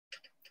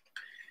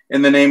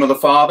In the name of the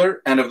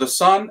Father, and of the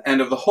Son, and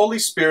of the Holy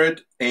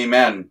Spirit,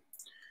 amen.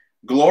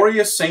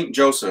 Glorious Saint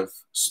Joseph,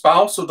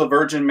 spouse of the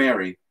Virgin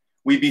Mary,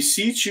 we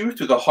beseech you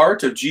through the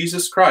heart of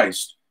Jesus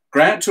Christ,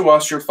 grant to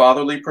us your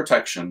fatherly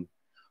protection.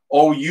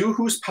 O you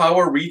whose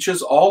power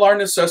reaches all our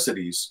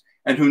necessities,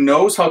 and who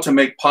knows how to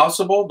make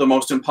possible the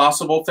most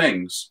impossible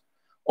things,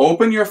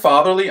 open your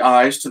fatherly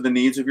eyes to the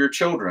needs of your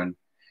children.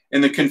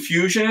 In the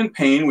confusion and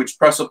pain which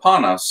press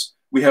upon us,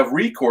 we have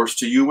recourse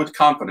to you with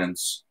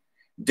confidence.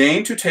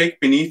 Deign to take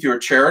beneath your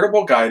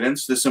charitable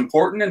guidance this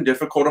important and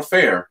difficult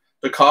affair,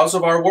 the cause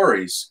of our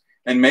worries,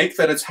 and make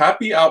that its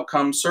happy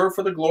outcome serve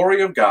for the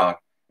glory of God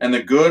and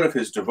the good of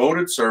his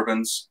devoted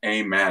servants.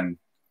 Amen.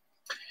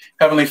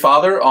 Heavenly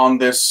Father, on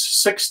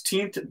this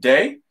 16th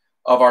day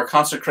of our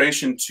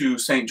consecration to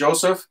Saint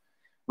Joseph,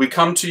 we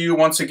come to you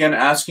once again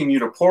asking you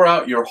to pour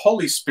out your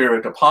Holy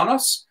Spirit upon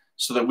us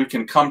so that we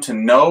can come to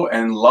know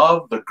and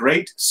love the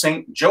great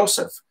Saint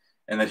Joseph,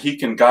 and that he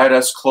can guide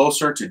us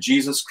closer to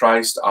Jesus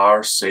Christ,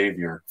 our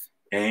Savior.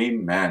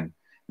 Amen.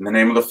 In the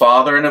name of the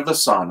Father, and of the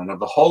Son, and of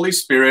the Holy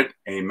Spirit,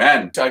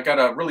 amen. I got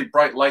a really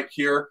bright light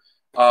here.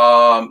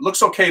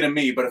 Looks okay to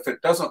me, but if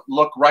it doesn't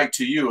look right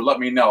to you, let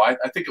me know. I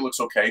think it looks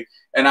okay.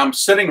 And I'm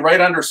sitting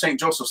right under St.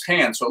 Joseph's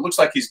hand, so it looks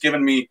like he's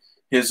given me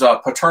his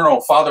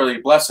paternal fatherly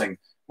blessing,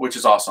 which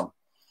is awesome.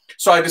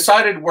 So I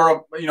decided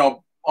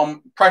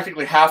I'm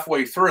practically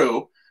halfway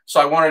through,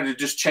 so I wanted to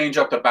just change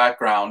up the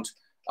background.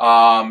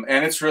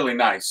 And it's really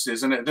nice,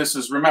 isn't it?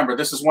 Remember,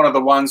 this is one of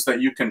the ones that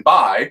you can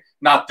buy,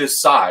 not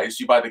this size.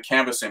 You buy the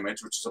canvas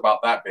image, which is about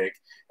that big.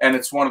 And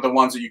it's one of the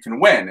ones that you can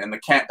win in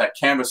that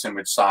canvas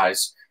image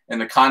size in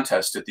the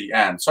contest at the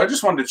end. So I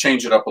just wanted to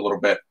change it up a little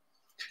bit.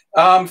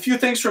 A few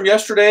things from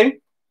yesterday.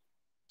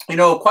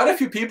 Quite a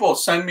few people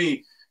send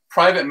me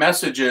private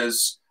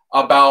messages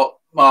about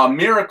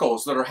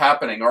miracles that are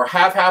happening or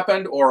have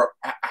happened or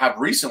have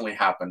recently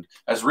happened,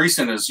 as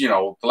recent as,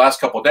 the last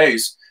couple of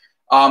days.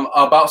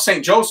 About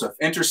St. Joseph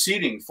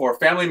interceding for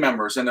family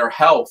members and their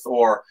health,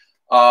 or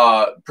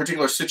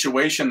particular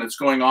situation that's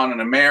going on in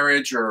a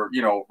marriage or,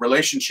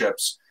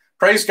 relationships.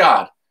 Praise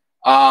God.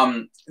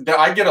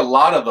 I get a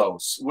lot of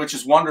those, which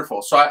is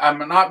wonderful. So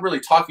I'm not really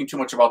talking too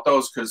much about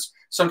those because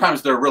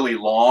sometimes they're really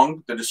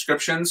long, the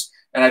descriptions,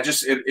 and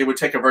it would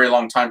take a very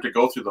long time to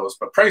go through those.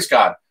 But praise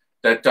God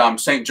that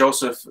St.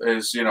 Joseph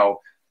is,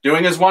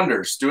 doing his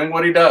wonders, doing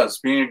what he does,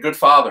 being a good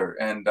father,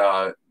 and,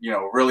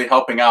 really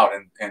helping out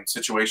in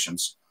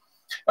situations.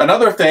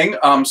 Another thing,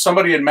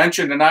 somebody had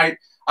mentioned, and I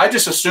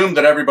just assumed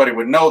that everybody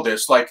would know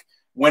this, like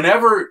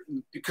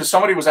because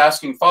somebody was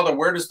asking, Father,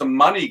 where does the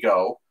money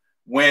go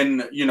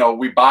when,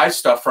 we buy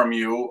stuff from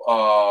you,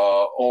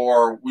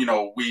 or,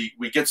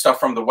 we get stuff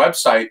from the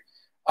website?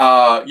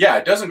 Yeah,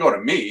 it doesn't go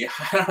to me.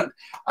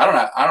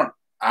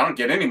 I don't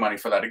get any money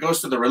for that. It goes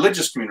to the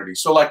religious community.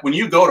 So like when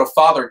you go to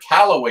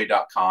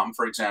fathercalloway.com,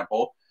 for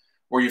example,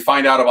 where you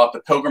find out about the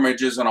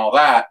pilgrimages and all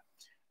that,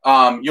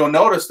 you'll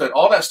notice that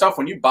all that stuff,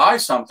 when you buy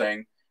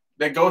something,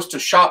 that goes to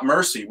Shop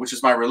Mercy, which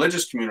is my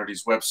religious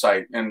community's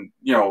website. And,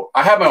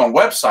 I have my own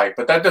website,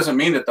 but that doesn't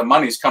mean that the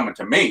money's coming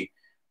to me.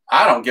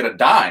 I don't get a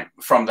dime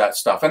from that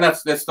stuff. And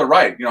that's the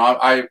right.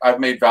 I've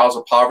made vows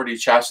of poverty,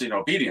 chastity, and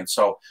obedience.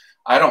 So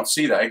I don't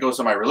see that. It goes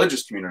to my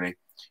religious community.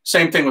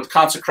 Same thing with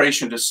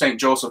consecration to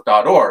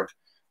stjoseph.org.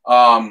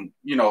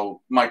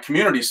 My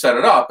community set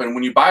it up, and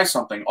when you buy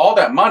something, all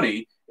that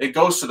money, it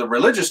goes to the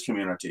religious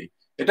community.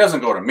 It doesn't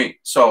go to me.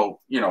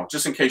 So,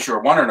 just in case you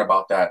were wondering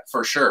about that,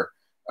 for sure,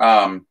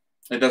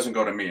 it doesn't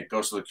go to me. It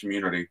goes to the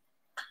community.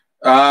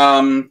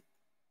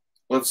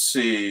 Let's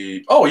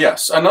see. Oh,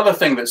 yes. Another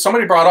thing that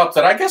somebody brought up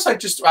that I guess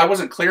I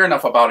wasn't clear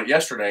enough about it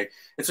yesterday.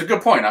 It's a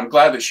good point. I'm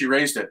glad that she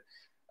raised it.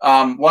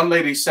 One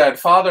lady said,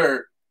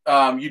 Father,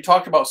 you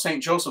talked about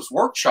St. Joseph's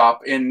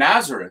workshop in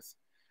Nazareth,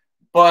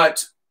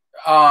 but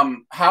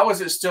how is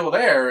it still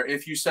there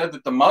if you said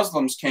that the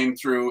Muslims came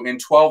through in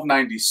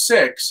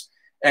 1296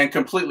 and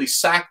completely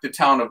sacked the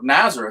town of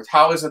Nazareth?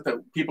 How is it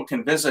that people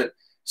can visit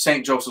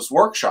St. Joseph's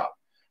workshop?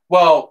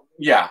 Well,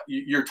 yeah,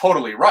 you're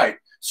totally right.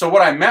 So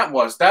what I meant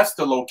was that's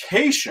the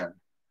location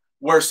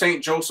where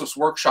St. Joseph's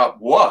workshop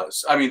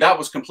was. I mean, that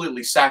was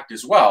completely sacked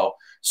as well.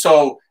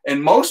 So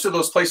in most of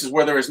those places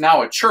where there is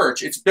now a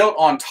church, it's built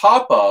on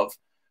top of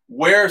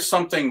where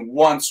something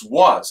once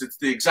was. It's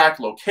the exact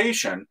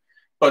location,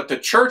 but the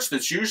church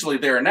that's usually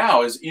there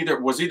now was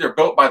either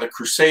built by the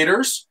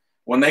Crusaders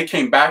when they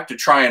came back to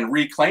try and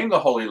reclaim the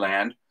Holy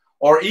Land,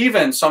 or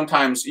even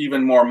sometimes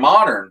even more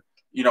modern,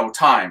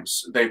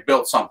 times they've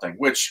built something,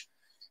 which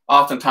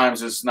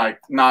oftentimes is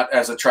not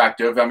as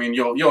attractive. I mean,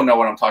 you'll know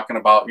what I'm talking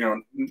about.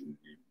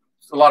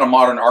 A lot of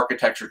modern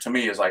architecture to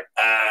me is like,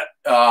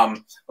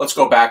 let's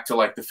go back to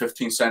like the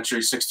 15th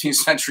century, 16th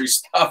century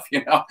stuff,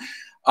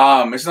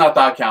 It's not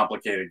that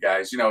complicated,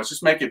 guys. It's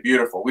just make it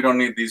beautiful. We don't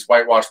need these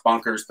whitewashed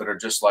bunkers that are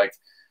just like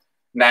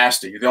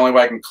nasty. The only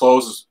way I can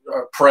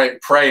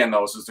pray in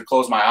those is to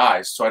close my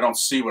eyes so I don't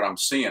see what I'm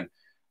seeing.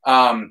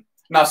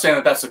 Not saying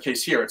that that's the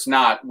case here. It's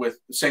not with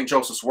St.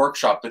 Joseph's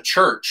workshop, the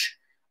church.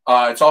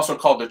 It's also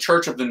called the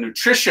Church of the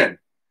Nutrition,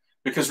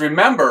 because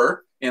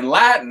remember, In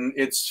Latin,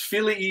 it's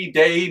Filii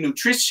Dei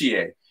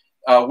Nutritiae.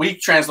 We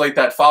translate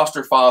that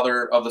foster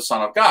father of the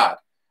Son of God,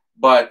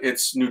 but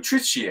it's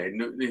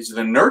Nutritiae. He's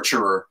the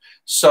nurturer.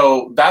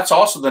 So that's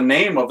also the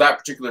name of that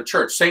particular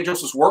church, St.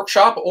 Joseph's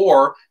Workshop,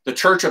 or the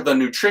Church of the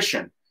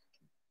Nutrition.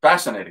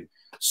 Fascinating.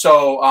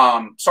 So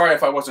sorry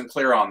if I wasn't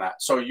clear on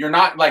that. So you're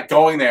not like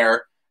going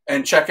there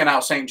and checking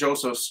out St.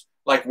 Joseph's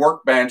like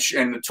workbench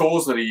and the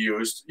tools that he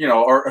used, you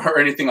know, or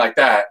anything like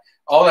that.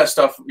 All that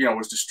stuff, you know,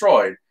 was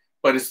destroyed,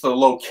 but it's the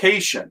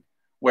location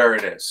where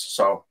it is.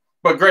 So,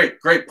 but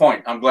great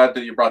point. I'm glad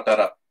that you brought that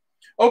up.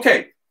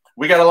 Okay,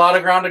 we got a lot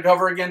of ground to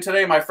cover again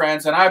today, my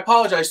friends, and I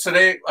apologize.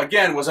 Today,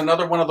 again, was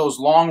another one of those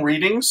long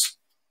readings,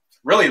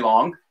 really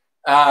long.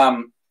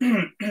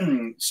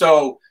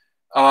 So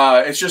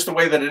it's just the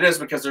way that it is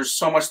because there's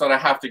so much that I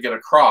have to get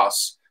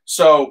across.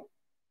 So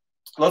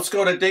let's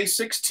go to day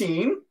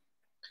 16,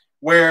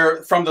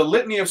 where from the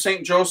Litany of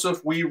St.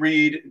 Joseph, we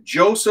read,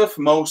 Joseph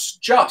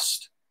most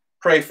just,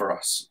 pray for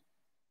us.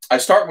 I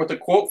start with a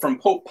quote from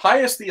Pope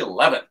Pius XI.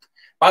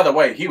 By the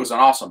way, he was an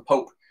awesome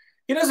pope.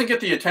 He doesn't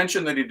get the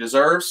attention that he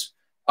deserves.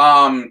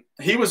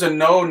 He was a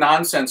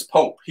no-nonsense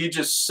pope. He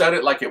just said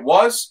it like it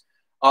was.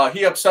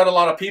 He upset a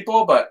lot of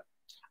people, but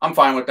I'm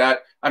fine with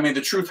that. I mean,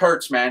 the truth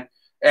hurts, man.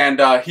 And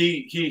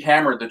he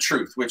hammered the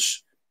truth,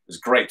 which is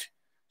great.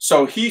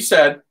 So he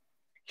said,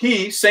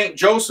 he, St.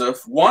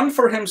 Joseph, won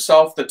for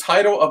himself the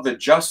title of the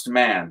just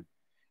man,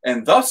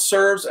 and thus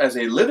serves as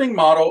a living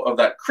model of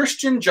that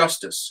Christian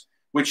justice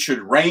which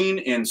should reign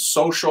in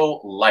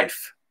social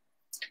life.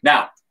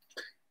 Now,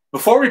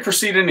 before we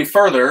proceed any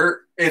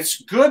further,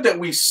 it's good that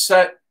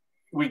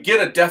we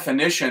get a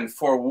definition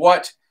for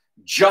what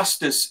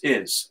justice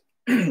is,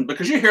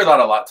 because you hear that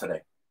a lot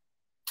today,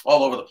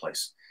 all over the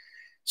place.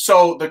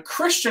 So the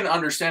Christian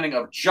understanding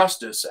of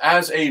justice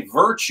as a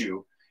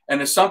virtue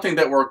and as something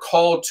that we're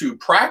called to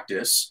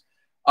practice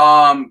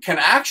can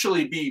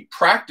actually be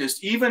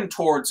practiced even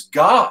towards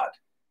God.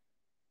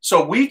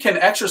 So we can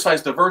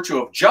exercise the virtue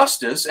of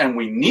justice, and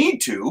we need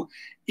to,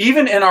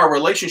 even in our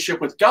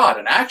relationship with God,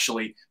 and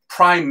actually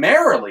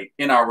primarily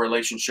in our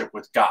relationship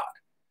with God.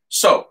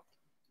 So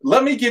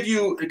let me give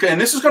you, and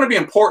this is going to be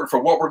important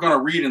for what we're going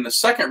to read in the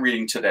second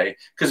reading today,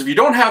 because if you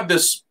don't have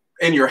this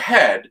in your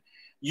head,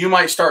 you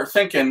might start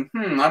thinking,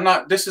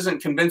 this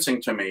isn't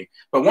convincing to me.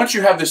 But once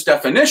you have this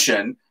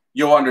definition,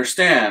 you'll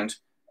understand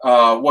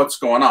what's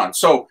going on.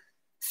 So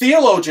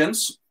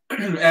theologians,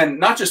 and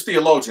not just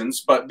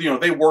theologians, but, you know,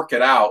 they work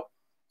it out.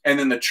 And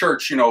then the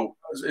church, you know,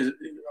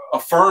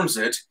 affirms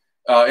it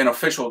in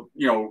official,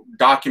 you know,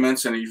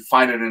 documents, and you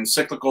find it in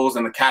encyclicals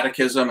and the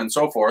catechism and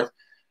so forth.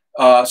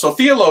 So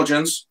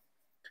theologians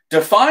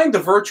define the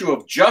virtue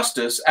of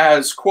justice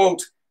as,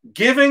 quote,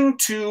 giving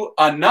to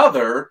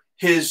another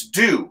his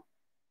due.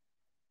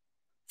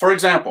 For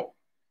example,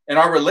 in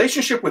our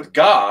relationship with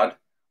God,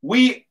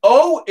 we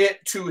owe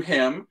it to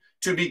him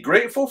to be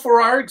grateful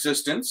for our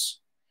existence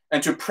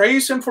and to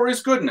praise him for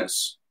his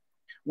goodness.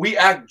 We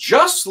act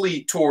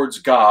justly towards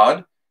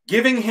God,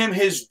 giving him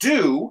his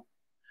due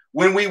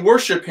when we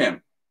worship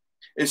him,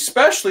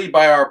 especially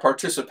by our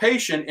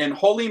participation in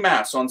Holy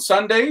Mass on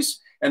Sundays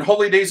and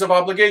holy days of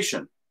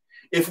obligation.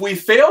 If we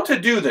fail to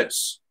do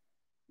this,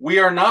 we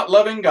are not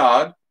loving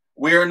God,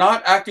 we are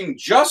not acting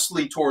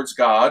justly towards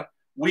God,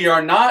 we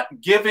are not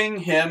giving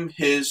him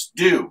his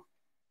due.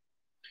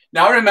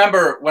 Now, I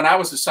remember when I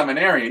was a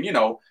seminarian, you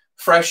know,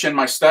 fresh in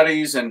my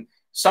studies, and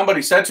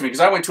somebody said to me, because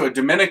I went to a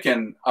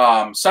Dominican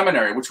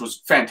seminary, which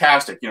was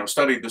fantastic, you know,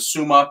 studied the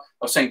Summa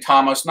of St.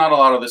 Thomas, not a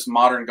lot of this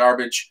modern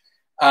garbage.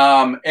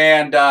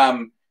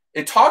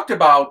 It talked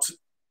about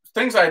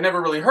things I had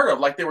never really heard of.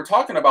 Like they were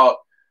talking about,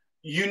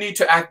 you need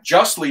to act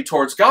justly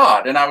towards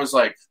God. And I was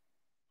like,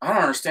 I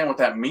don't understand what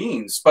that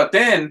means. But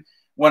then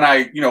when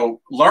I, you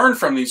know, learned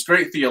from these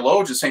great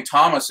theologians, St.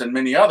 Thomas and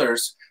many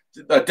others,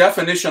 a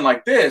definition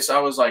like this, I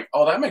was like,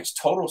 oh, that makes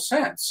total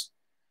sense.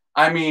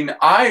 I mean,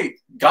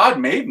 God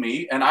made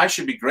me, and I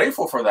should be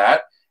grateful for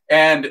that.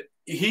 And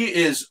he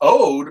is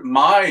owed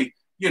my,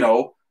 you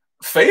know,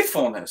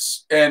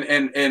 faithfulness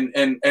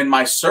and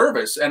my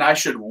service, and I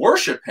should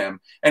worship him.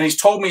 And he's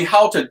told me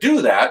how to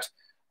do that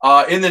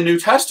in the New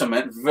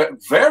Testament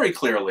very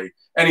clearly.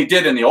 And he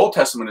did in the Old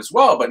Testament as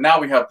well. But now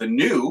we have the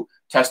New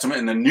Testament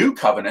and the New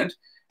Covenant.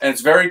 And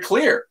it's very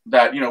clear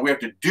that, you know, we have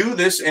to do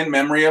this in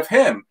memory of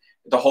him,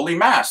 the Holy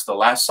Mass, the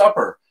Last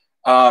Supper.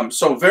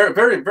 So very,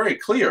 very, very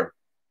clear.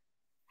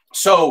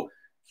 So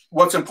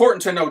what's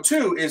important to know,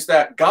 too, is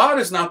that God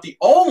is not the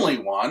only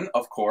one,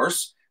 of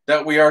course,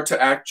 that we are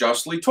to act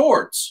justly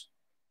towards.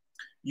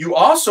 You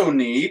also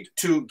need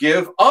to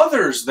give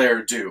others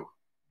their due,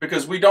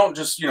 because we don't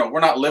just, you know,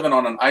 we're not living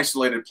on an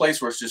isolated place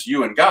where it's just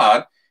you and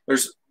God.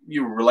 There's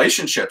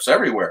relationships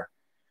everywhere.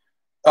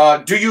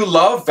 Do you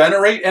love,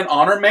 venerate, and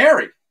honor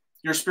Mary,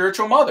 your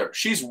spiritual mother?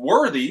 She's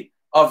worthy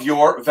of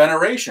your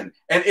veneration,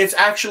 and it's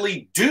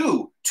actually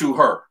due to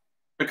her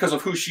because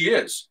of who she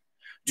is.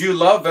 Do you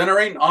love,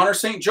 venerate, and honor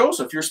St.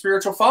 Joseph, your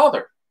spiritual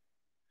father?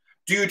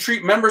 Do you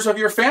treat members of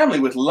your family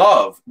with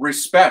love,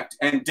 respect,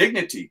 and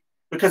dignity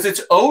because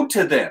it's owed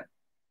to them?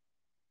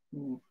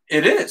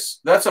 It is.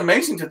 That's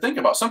amazing to think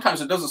about.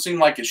 Sometimes it doesn't seem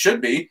like it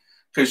should be,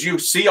 because you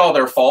see all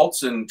their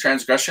faults and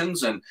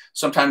transgressions, and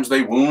sometimes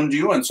they wound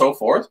you and so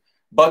forth.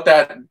 But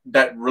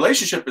that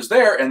relationship is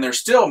there, and they're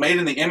still made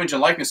in the image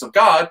and likeness of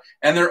God,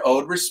 and they're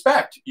owed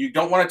respect. You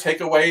don't want to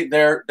take away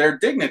their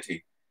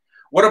dignity.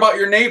 What about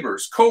your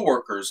neighbors,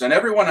 coworkers, and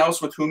everyone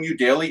else with whom you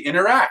daily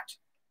interact?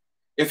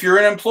 If you're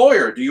an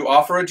employer, do you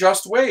offer a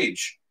just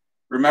wage?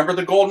 Remember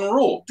the golden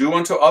rule: do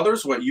unto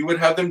others what you would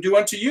have them do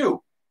unto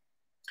you.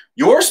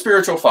 Your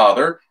spiritual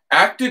father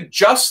acted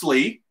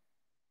justly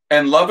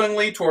and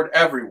lovingly toward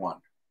everyone,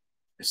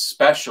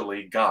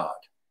 especially God.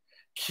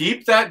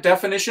 Keep that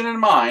definition in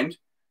mind.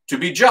 To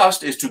be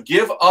just is to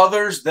give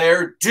others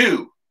their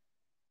due.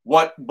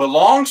 What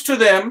belongs to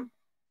them,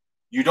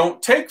 you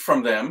don't take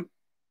from them,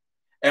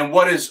 and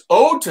what is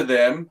owed to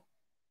them,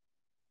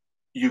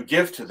 you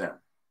give to them.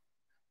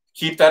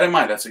 Keep that in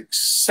mind. That's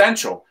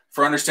essential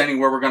for understanding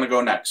where we're going to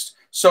go next.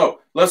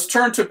 So let's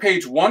turn to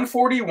page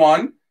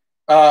 141,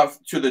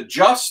 to the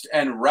just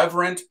and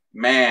reverent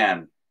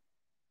man.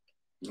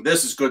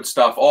 This is good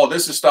stuff. Oh,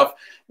 this is stuff.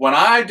 When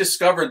I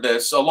discovered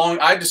this,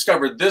 I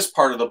discovered this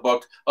part of the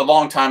book a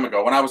long time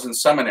ago. When I was in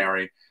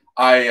seminary,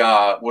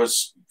 I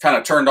was kind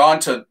of turned on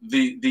to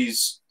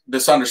this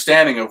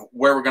understanding of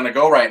where we're going to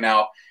go right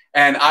now.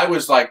 And I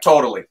was like,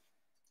 totally.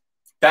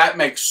 That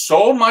makes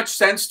so much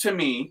sense to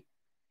me.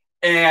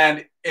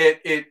 And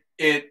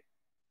it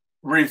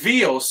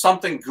reveals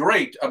something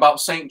great about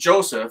St.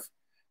 Joseph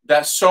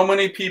that so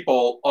many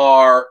people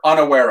are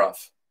unaware of,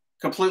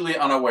 completely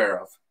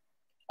unaware of.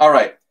 All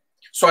right,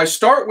 so I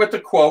start with the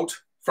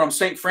quote from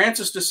St.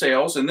 Francis de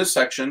Sales in this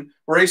section,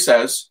 where he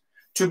says,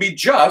 "To be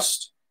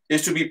just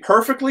is to be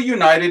perfectly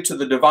united to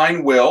the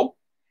divine will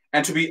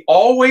and to be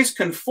always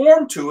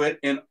conformed to it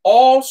in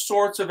all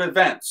sorts of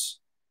events,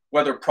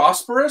 whether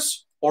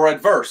prosperous or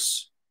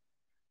adverse.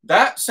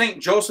 That St.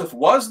 Joseph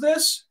was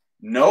this,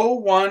 no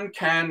one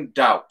can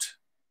doubt."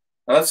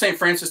 Now, that's St.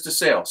 Francis de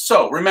Sales.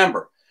 So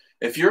remember,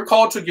 if you're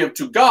called to give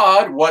to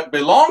God what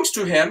belongs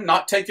to him,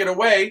 not take it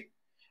away,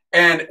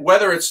 and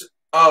whether it's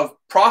of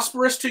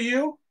prosperous to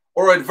you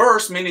or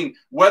adverse, meaning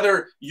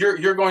whether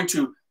you're going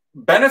to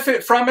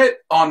benefit from it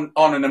on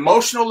an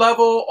emotional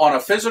level, on a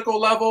physical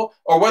level,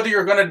 or whether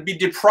you're going to be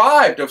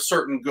deprived of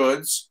certain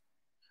goods,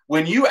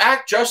 when you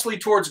act justly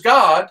towards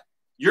God,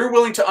 you're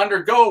willing to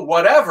undergo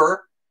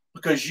whatever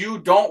because you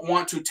don't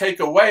want to take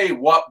away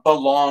what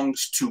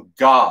belongs to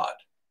God.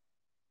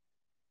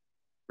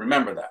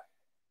 Remember that.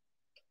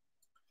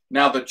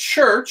 Now, the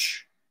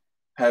church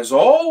has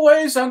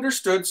always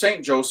understood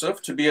St.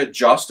 Joseph to be a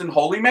just and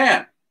holy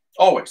man,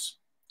 always,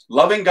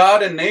 loving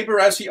God and neighbor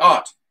as he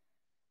ought.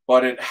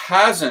 But it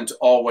hasn't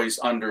always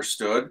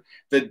understood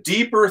the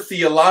deeper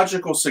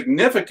theological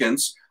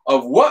significance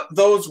of what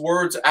those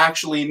words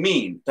actually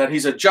mean, that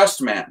he's a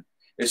just man,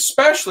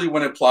 especially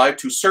when applied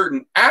to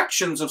certain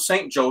actions of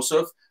St.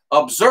 Joseph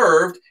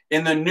observed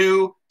in the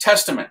New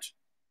Testament.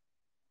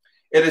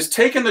 It has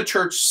taken the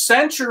church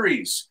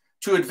centuries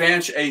to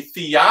advance a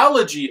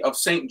theology of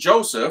St.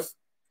 Joseph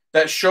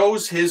that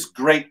shows his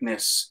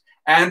greatness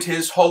and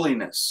his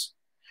holiness.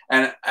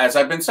 And as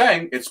I've been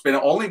saying, it's been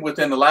only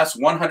within the last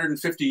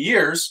 150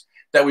 years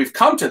that we've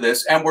come to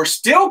this, and we're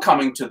still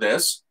coming to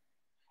this.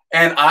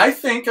 And I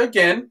think,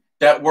 again,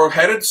 that we're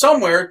headed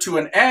somewhere to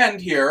an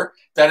end here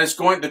that is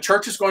the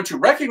church is going to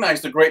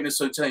recognize the greatness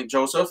of St.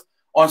 Joseph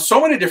on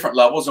so many different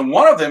levels. And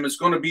one of them is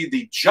going to be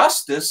the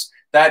justice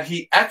that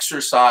he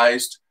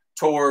exercised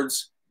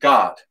towards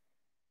God.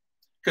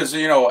 Because,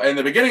 in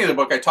the beginning of the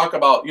book, I talk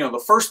about,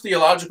 the first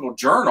theological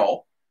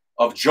journal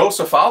of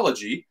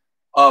Josephology,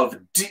 of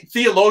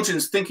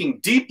theologians thinking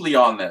deeply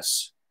on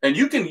this. And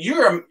you'd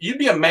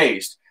be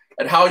amazed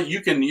at how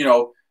you can,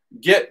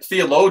 get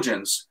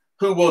theologians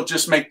who will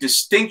just make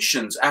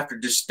distinctions after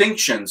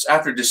distinctions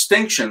after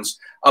distinctions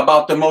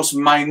about the most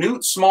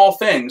minute small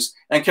things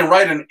and can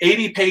write an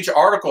 80-page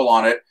article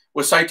on it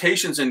with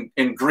citations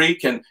in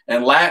Greek and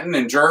Latin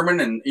and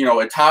German and,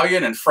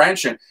 Italian and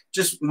French, and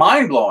just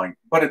mind-blowing.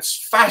 But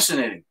it's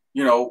fascinating,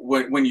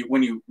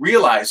 when you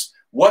realize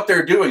what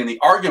they're doing and the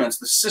arguments,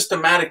 the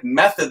systematic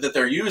method that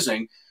they're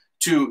using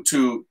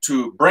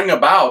to bring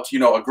about,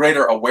 a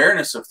greater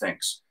awareness of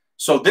things.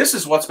 So this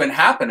is what's been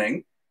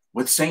happening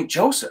with St.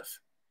 Joseph.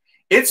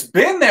 It's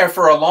been there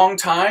for a long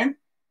time.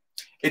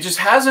 It just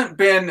hasn't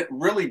been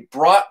really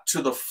brought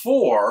to the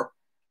fore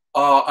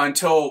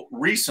until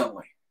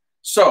recently.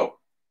 So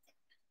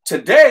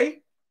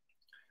today,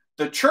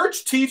 the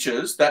church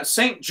teaches that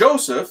St.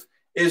 Joseph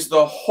is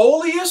the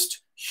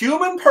holiest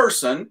human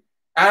person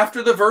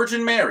after the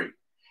Virgin Mary.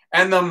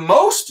 And the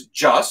most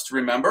just,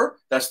 remember,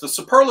 that's the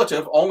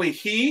superlative, only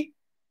he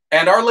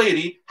and Our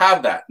Lady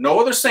have that. No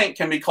other saint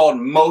can be called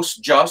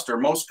most just or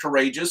most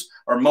courageous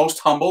or most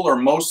humble or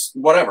most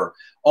whatever.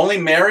 Only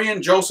Mary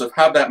and Joseph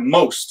have that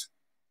most.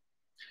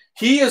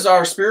 He is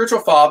our spiritual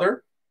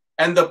father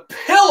and the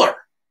pillar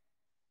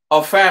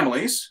of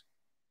families,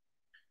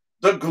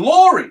 the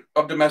glory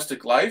of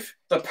domestic life,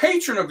 the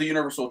patron of the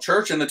universal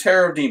church, and the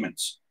terror of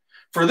demons.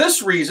 For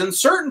this reason,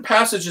 certain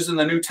passages in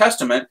the New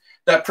Testament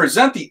that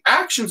present the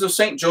actions of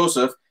St.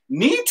 Joseph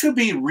need to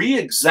be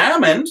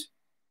re-examined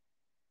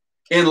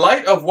in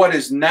light of what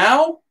is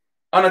now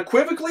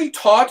unequivocally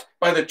taught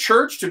by the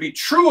church to be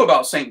true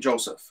about St.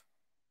 Joseph.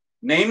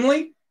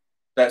 Namely,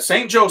 that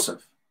St.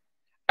 Joseph,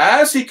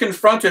 as he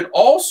confronted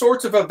all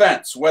sorts of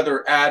events,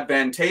 whether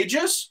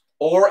advantageous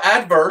or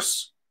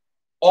adverse,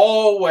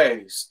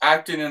 always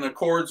acted in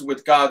accordance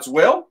with God's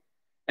will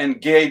and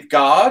gave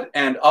God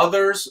and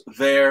others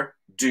their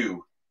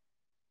due.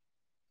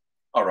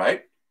 All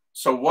right.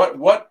 So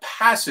what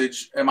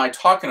passage am I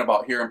talking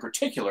about here in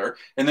particular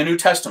in the New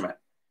Testament?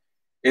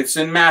 It's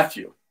in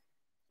Matthew.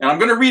 And I'm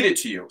going to read it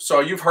to you. So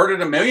you've heard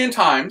it a million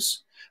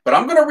times, but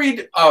I'm going to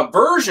read a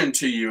version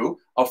to you,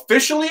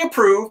 officially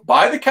approved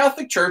by the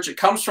Catholic Church. It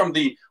comes from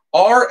the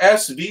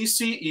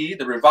RSVCE,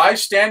 the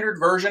Revised Standard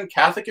Version,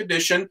 Catholic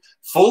Edition,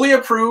 fully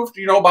approved,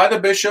 by the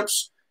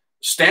bishops,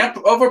 stamp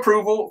of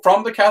approval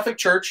from the Catholic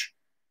Church.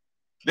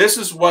 This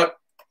is what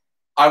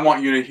I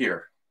want you to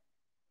hear.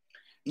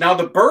 Now,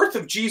 the birth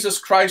of Jesus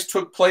Christ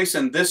took place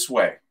in this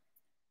way.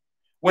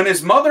 When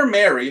his mother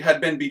Mary had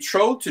been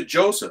betrothed to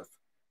Joseph,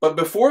 but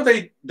before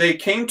they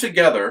came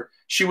together,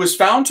 she was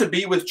found to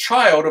be with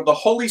child of the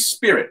Holy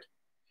Spirit.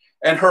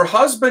 And her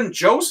husband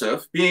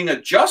Joseph, being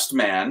a just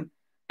man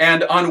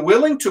and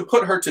unwilling to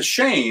put her to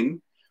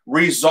shame,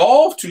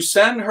 resolved to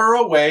send her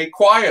away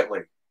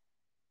quietly.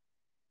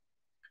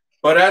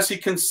 But as he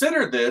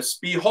considered this,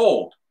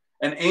 behold,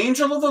 an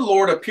angel of the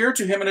Lord appeared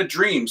to him in a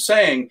dream,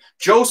 saying,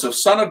 Joseph,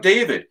 son of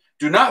David,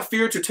 do not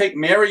fear to take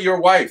Mary your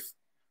wife,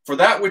 for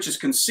that which is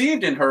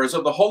conceived in her is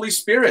of the Holy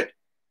Spirit.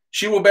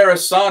 She will bear a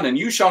son, and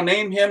you shall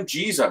name him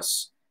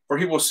Jesus, for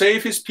he will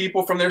save his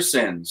people from their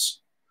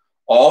sins.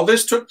 All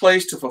this took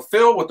place to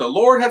fulfill what the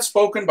Lord had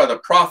spoken by the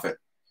prophet.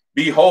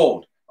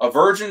 Behold, a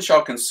virgin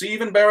shall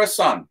conceive and bear a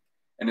son,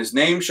 and his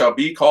name shall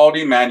be called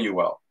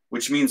Emmanuel,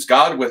 which means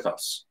God with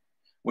us.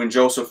 When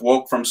Joseph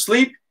woke from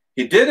sleep,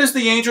 he did as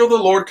the angel of the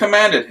Lord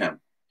commanded him.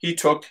 He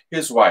took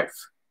his wife.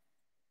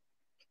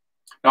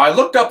 Now, I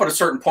looked up at a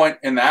certain point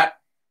in that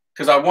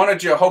because I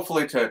wanted you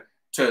hopefully to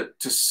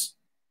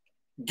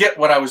get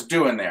what I was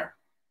doing there.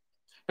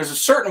 There's a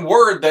certain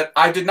word that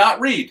I did not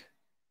read.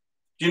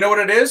 Do you know what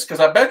it is? Because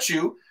I bet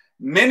you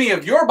many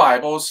of your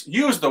Bibles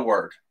use the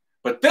word.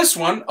 But this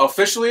one,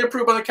 officially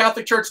approved by the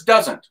Catholic Church,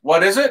 doesn't.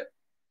 What is it?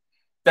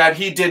 That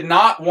he did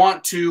not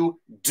want to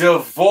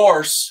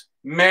divorce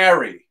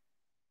Mary.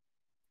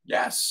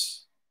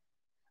 Yes.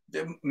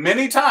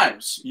 Many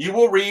times you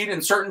will read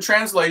in certain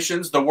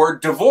translations the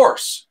word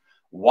divorce.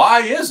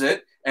 Why is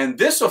it, and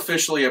this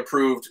officially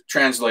approved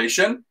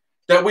translation,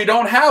 that we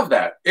don't have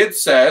that? It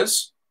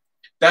says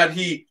that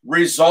he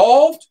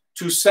resolved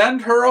to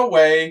send her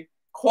away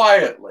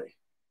quietly.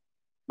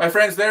 My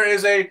friends, there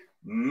is a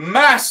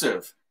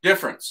massive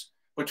difference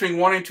between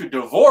wanting to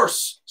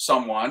divorce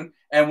someone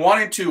and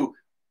wanting to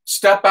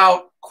step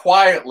out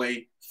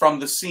quietly from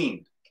the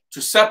scene,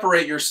 to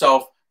separate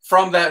yourself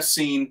from that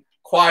scene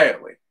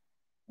quietly.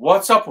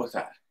 What's up with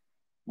that?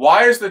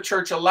 Why does the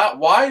church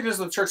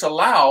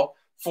allow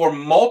for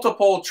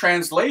multiple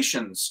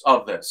translations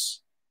of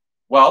this?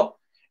 Well,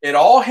 it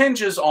all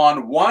hinges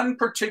on one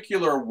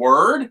particular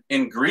word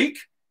in Greek,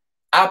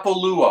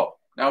 apoluo.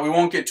 Now, we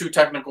won't get too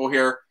technical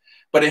here,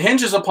 but it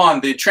hinges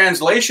upon the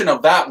translation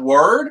of that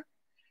word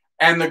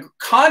and the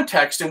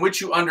context in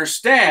which you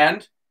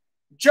understand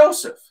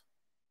Joseph.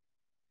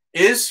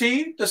 Is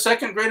he the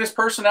second greatest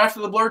person after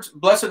the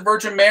Blessed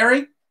Virgin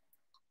Mary?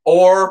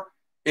 Or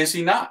is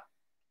he not?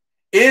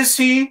 Is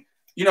he,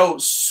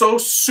 so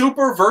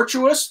super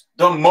virtuous,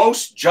 the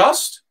most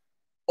just?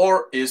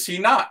 Or is he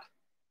not?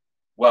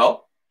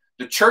 Well,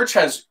 the church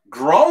has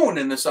grown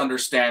in this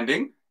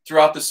understanding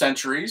throughout the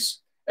centuries,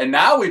 and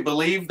now we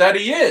believe that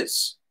he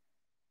is.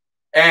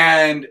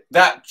 And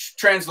that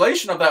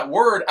translation of that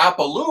word,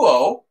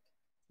 apoluo,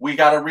 we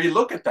got to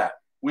relook at that.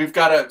 We've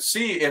got to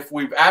see if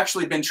we've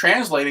actually been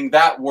translating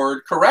that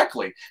word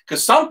correctly.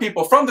 Because some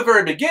people from the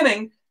very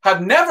beginning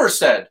have never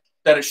said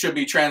that it should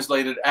be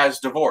translated as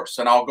divorce.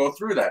 And I'll go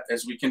through that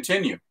as we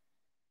continue.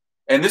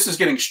 And this is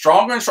getting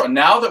stronger and stronger.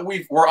 Now that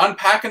we're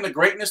unpacking the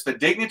greatness, the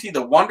dignity,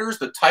 the wonders,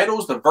 the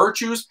titles, the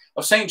virtues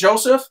of St.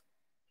 Joseph,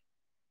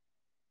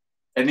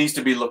 it needs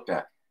to be looked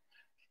at.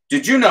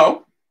 Did you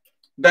know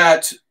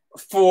that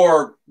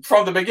from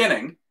the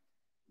beginning,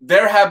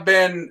 there have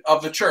been,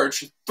 of the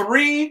church,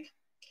 3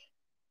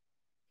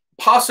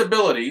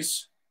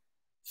 possibilities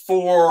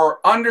for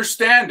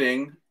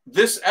understanding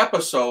this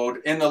episode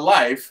in the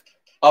life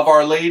of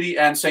Our Lady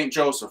and St.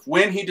 Joseph?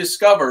 When he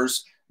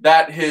discovers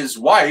that his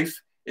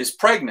wife is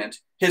pregnant,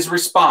 his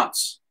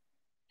response,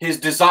 his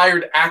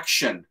desired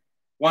action,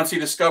 once he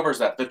discovers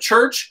that. The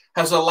church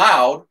has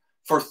allowed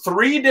for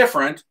 3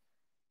 different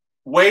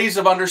ways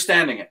of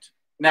understanding it.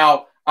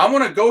 Now, I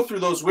want to go through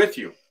those with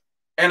you.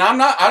 And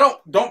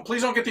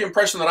please don't get the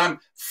impression that I'm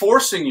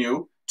forcing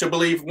you to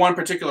believe one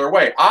particular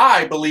way.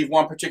 I believe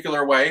one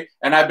particular way,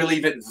 and I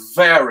believe it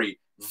very,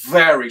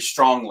 very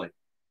strongly.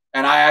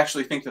 And I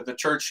actually think that the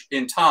church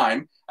in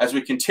time, as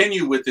we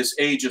continue with this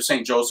age of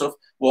St. Joseph,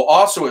 will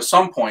also at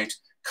some point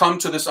come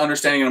to this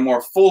understanding in a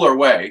more fuller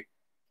way.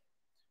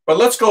 But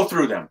let's go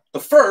through them. The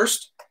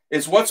first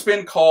is what's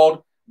been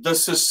called the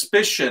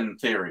suspicion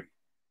theory.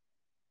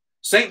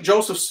 St.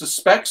 Joseph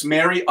suspects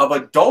Mary of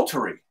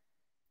adultery.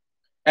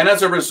 And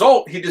as a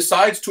result, he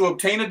decides to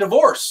obtain a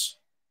divorce.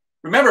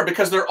 Remember,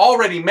 because they're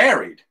already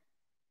married,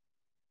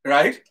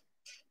 right?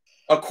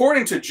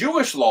 According to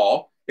Jewish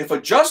law, if a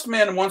just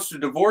man wants to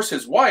divorce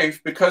his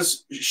wife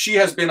because she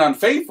has been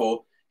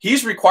unfaithful,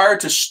 he's required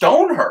to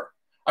stone her.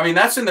 I mean,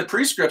 that's in the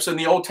prescripts in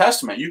the Old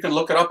Testament. You can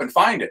look it up and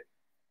find it.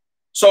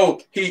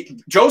 So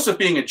Joseph,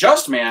 being a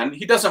just man,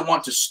 he doesn't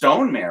want to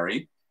stone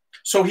Mary,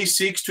 so he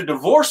seeks to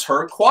divorce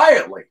her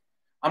quietly.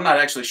 I'm not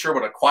actually sure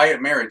what a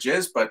quiet marriage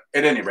is, but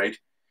at any rate,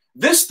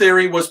 this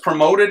theory was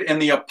promoted in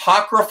the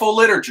apocryphal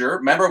literature.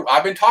 Remember,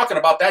 I've been talking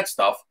about that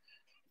stuff.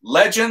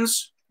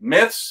 Legends,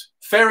 myths,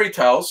 fairy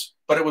tales,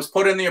 but it was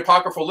put in the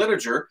apocryphal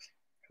literature.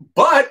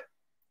 But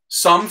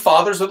some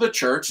fathers of the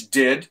church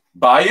did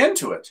buy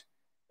into it,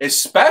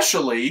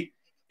 especially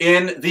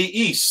in the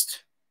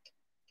East,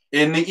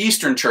 in the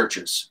Eastern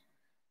churches.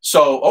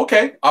 So,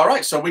 okay, all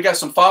right. So we got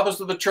some fathers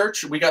of the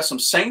church. We got some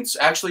saints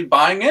actually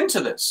buying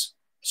into this.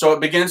 So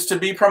it begins to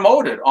be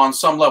promoted on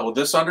some level,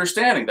 this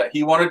understanding that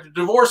he wanted to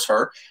divorce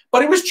her,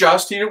 but he was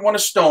just. He didn't want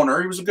to stone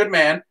her. He was a good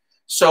man.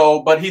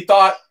 So, but he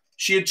thought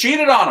she had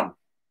cheated on him.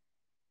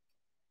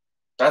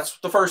 That's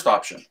the first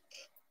option.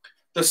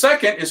 The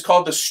second is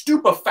called the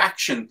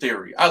stupefaction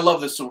theory. I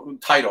love this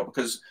title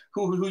because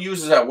who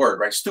uses that word,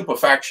 right?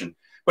 Stupefaction.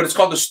 But it's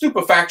called the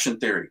stupefaction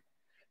theory.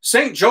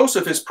 St.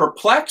 Joseph is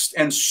perplexed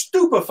and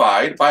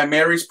stupefied by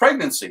Mary's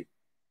pregnancy.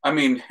 I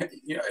mean,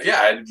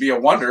 yeah, it'd be a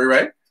wonder,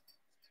 right?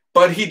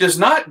 But he does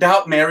not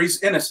doubt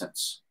Mary's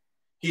innocence.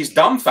 He's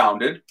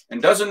dumbfounded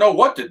and doesn't know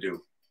what to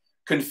do.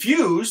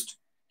 Confused,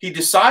 he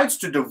decides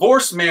to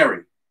divorce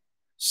Mary.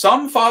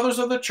 Some fathers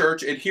of the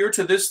church adhere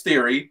to this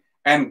theory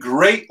and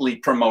greatly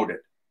promote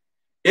it.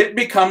 It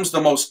becomes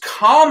the most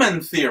common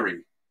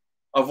theory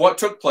of what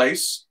took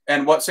place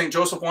and what St.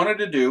 Joseph wanted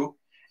to do,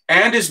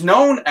 and is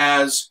known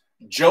as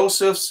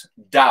Joseph's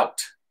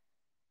doubt.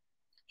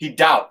 He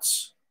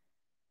doubts.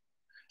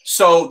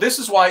 So this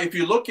is why if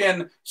you look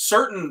in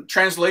certain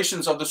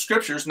translations of the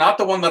scriptures, not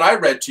the one that I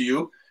read to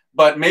you,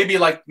 but maybe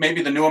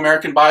the New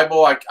American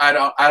Bible, I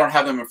don't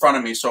have them in front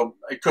of me, so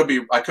I could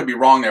be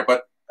wrong there,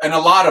 but in a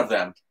lot of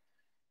them,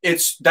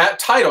 it's that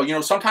title. You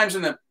know, sometimes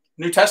in the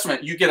New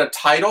Testament, you get a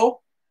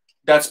title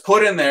that's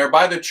put in there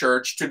by the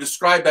church to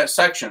describe that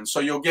section. So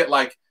you'll get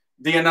like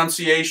the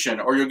Annunciation,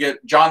 or you'll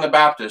get John the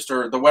Baptist,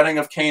 or the wedding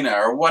of Cana,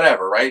 or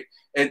whatever, right?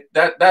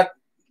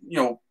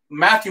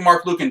 Matthew,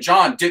 Mark, Luke, and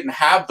John didn't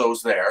have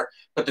those there,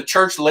 but the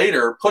church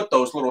later put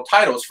those little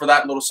titles for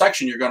that little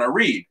section you're going to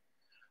read.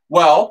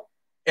 Well,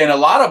 in a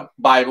lot of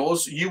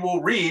Bibles, you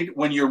will read,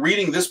 when you're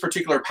reading this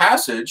particular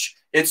passage,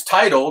 it's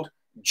titled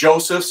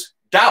Joseph's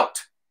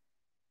Doubt.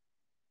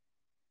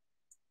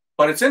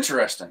 But it's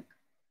interesting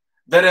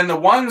that in the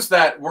ones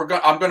that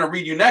I'm going to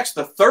read you next,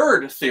 the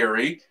third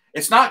theory,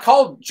 it's not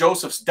called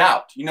Joseph's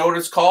Doubt. You know what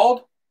it's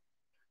called?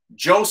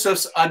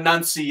 Joseph's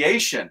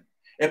Annunciation.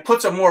 It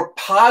puts a more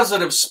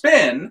positive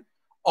spin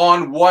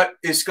on what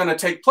is going to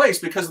take place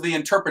because of the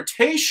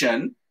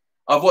interpretation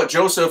of what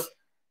Joseph,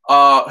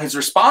 his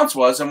response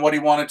was and what he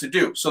wanted to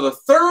do. So the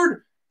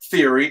third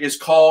theory is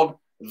called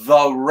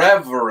the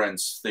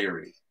reverence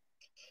theory.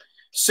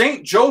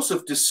 St.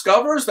 Joseph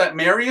discovers that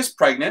Mary is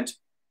pregnant,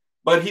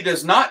 but he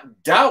does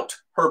not doubt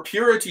her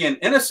purity and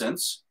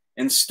innocence.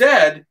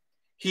 Instead,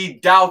 he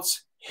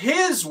doubts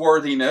his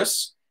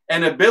worthiness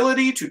and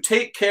ability to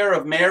take care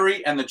of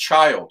Mary and the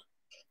child.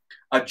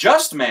 A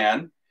just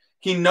man,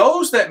 he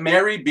knows that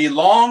Mary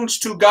belongs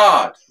to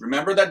God.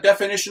 Remember that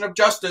definition of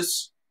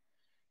justice.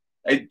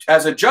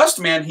 As a just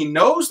man, he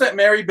knows that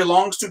Mary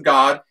belongs to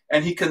God,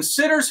 and he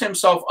considers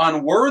himself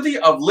unworthy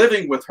of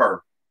living with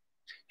her.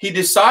 He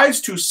decides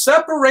to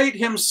separate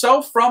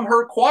himself from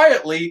her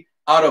quietly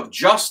out of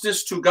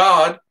justice to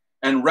God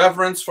and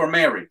reverence for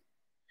Mary.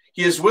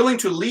 He is willing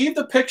to leave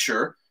the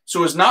picture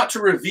so as not to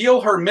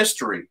reveal her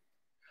mystery.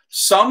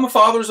 Some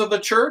fathers of the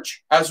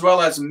church, as well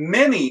as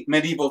many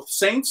medieval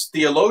saints,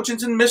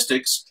 theologians, and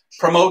mystics,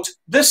 promote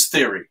this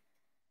theory.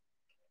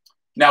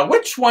 Now,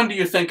 which one do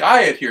you think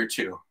I adhere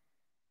to?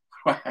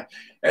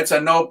 It's a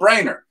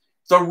no-brainer.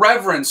 The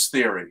reverence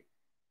theory.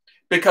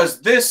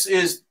 Because this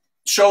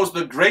shows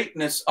the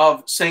greatness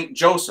of St.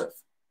 Joseph.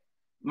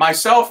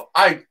 Myself,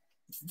 I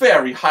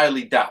very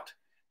highly doubt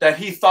that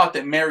he thought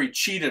that Mary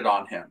cheated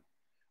on him.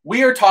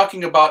 We are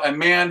talking about a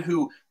man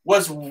who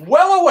was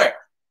well aware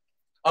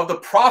of the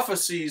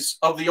prophecies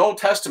of the Old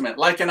Testament,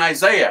 like in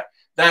Isaiah,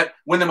 that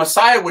when the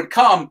Messiah would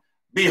come,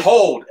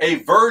 behold, a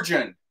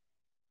virgin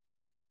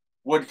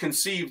would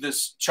conceive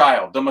this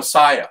child, the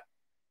Messiah.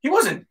 He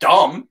wasn't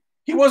dumb.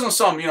 He wasn't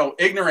some,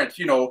 ignorant,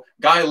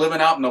 guy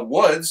living out in the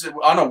woods,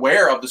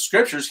 unaware of the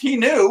scriptures. He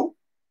knew.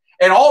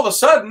 And all of a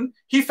sudden,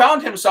 he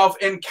found himself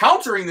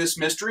encountering this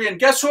mystery, and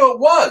guess who it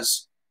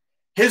was?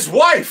 His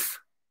wife.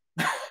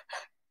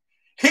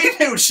 He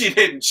knew she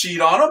didn't cheat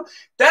on him.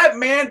 That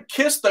man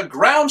kissed the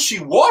ground she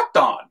walked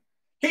on.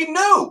 He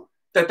knew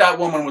that that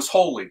woman was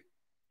holy.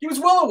 He was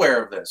well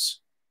aware of this.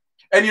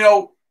 And,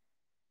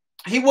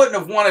 he wouldn't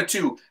have wanted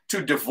to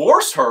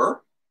divorce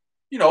her,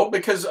 you know,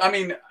 because, I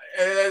mean,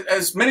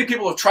 as many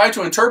people have tried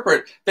to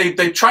interpret, they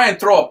try and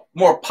throw a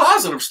more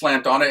positive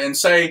slant on it and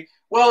say,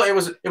 well, it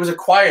was a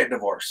quiet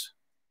divorce.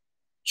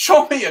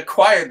 Show me a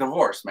quiet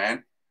divorce,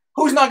 man.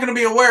 Who's not going to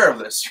be aware of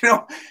this? You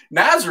know,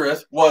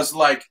 Nazareth was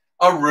like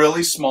a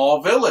really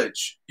small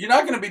village. You're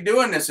not going to be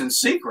doing this in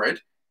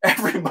secret.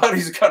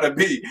 Everybody's going to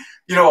be,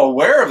 you know,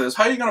 aware of this.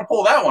 How are you going to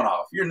pull that one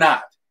off? You're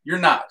not. You're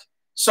not.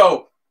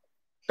 So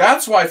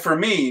that's why, for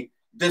me,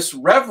 this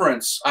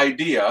reverence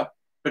idea,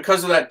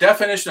 because of that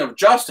definition of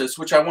justice,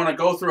 which I want to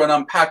go through and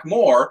unpack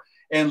more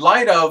in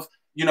light of,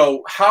 you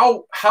know,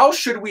 how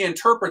should we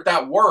interpret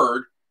that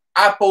word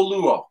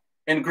apoluo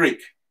in Greek?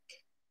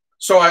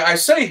 So I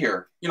say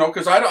here, you know,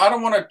 because I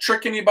don't want to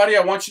trick anybody.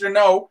 I want you to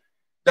know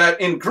that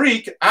in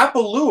Greek,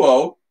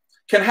 apoluo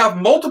can have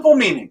multiple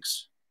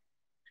meanings.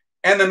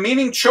 And the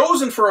meaning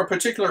chosen for a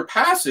particular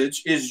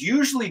passage is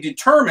usually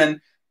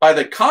determined by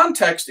the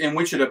context in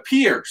which it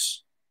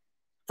appears.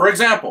 For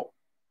example,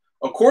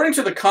 according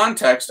to the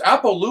context,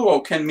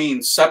 apoluo can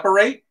mean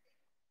separate,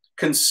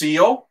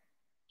 conceal,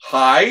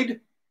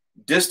 hide,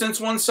 distance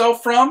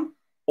oneself from,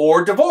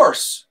 or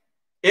divorce.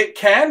 It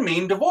can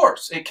mean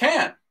divorce. It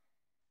can.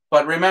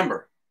 But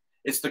remember,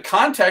 it's the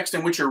context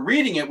in which you're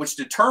reading it which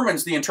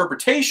determines the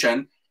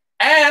interpretation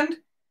and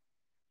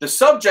the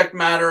subject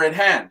matter at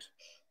hand.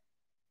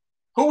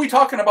 Who are we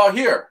talking about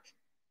here?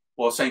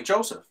 Well, St.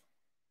 Joseph.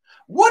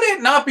 Would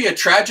it not be a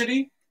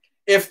tragedy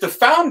if the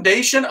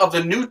foundation of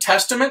the New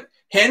Testament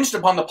hinged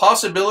upon the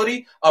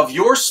possibility of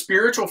your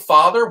spiritual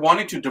father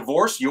wanting to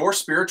divorce your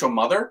spiritual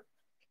mother?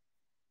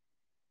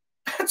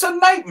 It's a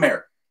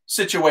nightmare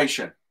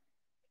situation.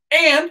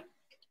 And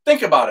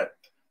think about it.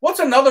 What's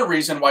another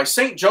reason why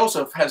St.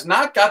 Joseph has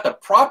not got the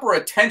proper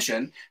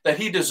attention that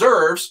he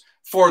deserves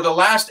for the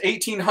last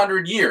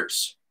 1,800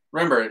 years?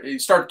 Remember, he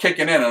started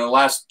kicking in the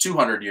last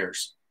 200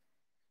 years.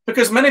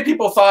 Because many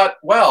people thought,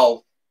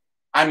 well,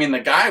 I mean, the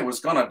guy was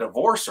going to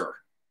divorce her.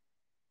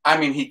 I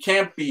mean, he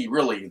can't be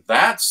really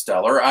that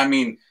stellar. I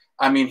mean,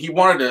 he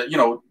wanted to, you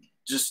know,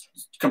 just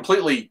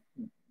completely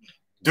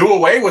do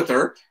away with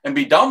her and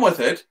be done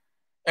with it.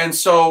 And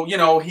so, you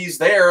know, he's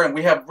there and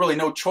we have really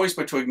no choice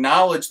but to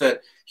acknowledge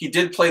that he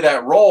did play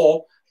that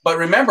role. But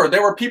remember,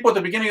 there were people at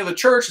the beginning of the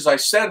church, as I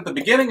said at the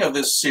beginning of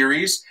this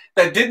series,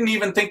 that didn't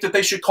even think that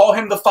they should call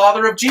him the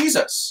father of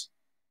Jesus.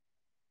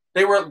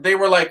 They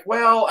were like,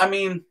 well, I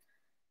mean,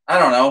 I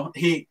don't know.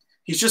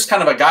 He's just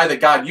kind of a guy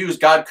that God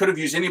used. God could have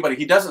used anybody.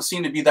 He doesn't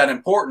seem to be that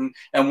important.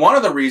 And one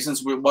of the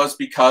reasons was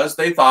because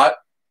they thought,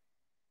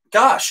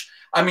 gosh,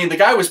 I mean, the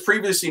guy was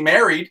previously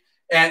married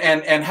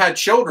and had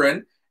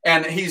children,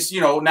 and he's,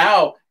 you know,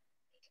 now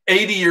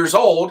 80 years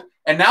old,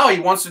 and now he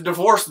wants to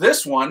divorce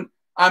this one.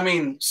 I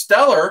mean,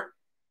 stellar.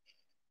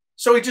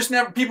 So he just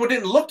never, people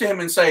didn't look to him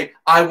and say,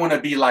 I want to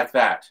be like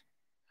that.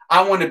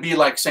 I want to be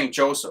like St.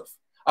 Joseph,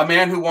 a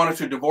man who wanted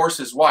to divorce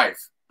his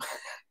wife.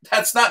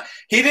 That's not,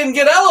 he didn't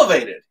get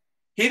elevated.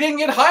 He didn't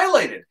get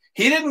highlighted.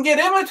 He didn't get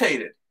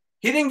imitated.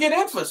 He didn't get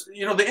emphasis,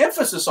 you know, the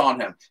emphasis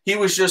on him. He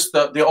was just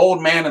the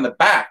old man in the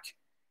back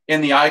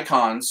in the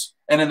icons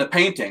and in the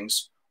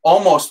paintings,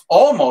 almost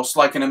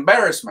like an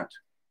embarrassment.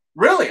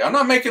 Really, I'm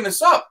not making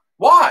this up.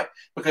 Why?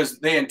 Because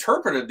they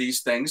interpreted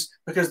these things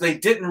because they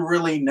didn't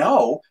really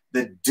know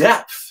the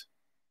depth,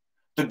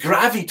 the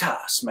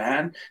gravitas,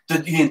 man,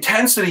 the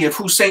intensity of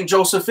who St.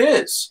 Joseph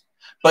is.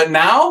 But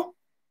now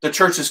the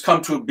church has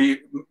come to be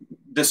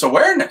this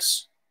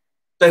awareness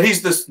that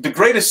he's the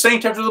greatest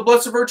saint after the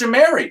Blessed Virgin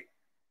Mary,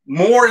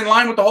 more in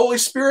line with the Holy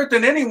Spirit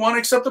than anyone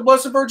except the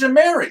Blessed Virgin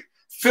Mary,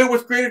 filled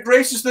with greater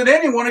graces than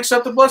anyone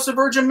except the Blessed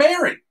Virgin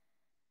Mary,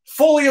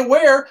 fully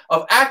aware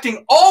of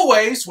acting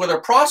always, whether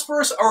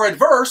prosperous or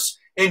adverse,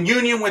 in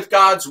union with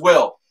God's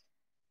will.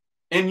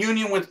 In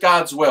union with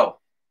God's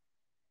will.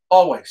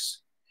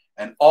 Always.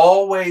 And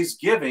always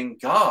giving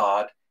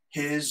God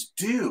his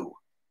due.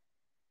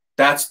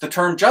 That's the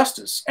term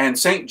justice. And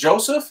St.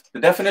 Joseph, the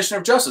definition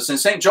of justice. And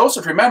St.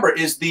 Joseph, remember,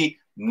 is the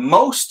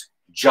most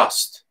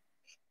just.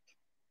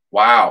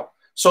 Wow.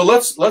 So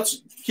let's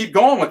keep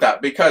going with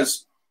that,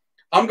 because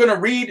I'm going to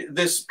read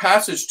this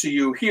passage to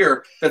you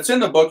here that's in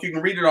the book. You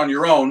can read it on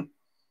your own.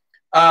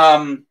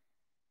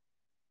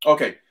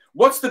 Okay.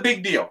 What's the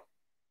big deal?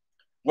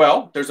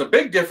 Well, there's a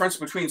big difference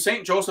between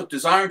St. Joseph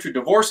desiring to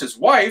divorce his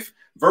wife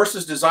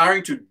versus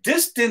desiring to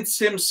distance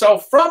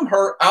himself from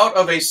her out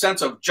of a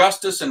sense of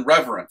justice and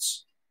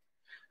reverence.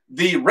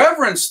 The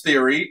reverence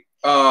theory,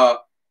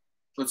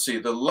 let's see,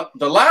 the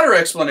latter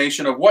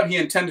explanation of what he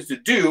intended to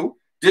do,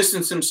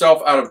 distance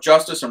himself out of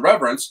justice and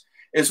reverence,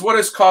 is what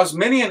has caused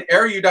many an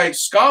erudite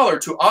scholar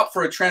to opt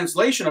for a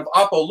translation of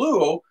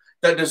apoluo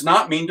that does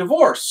not mean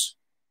divorce.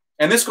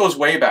 And this goes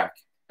way back,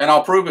 and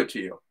I'll prove it to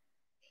you.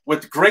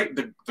 With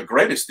the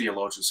greatest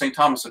theologian, St.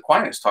 Thomas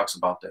Aquinas talks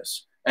about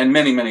this, and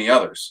many, many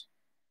others.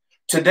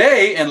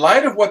 Today, in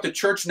light of what the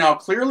church now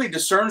clearly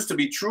discerns to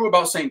be true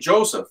about St.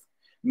 Joseph,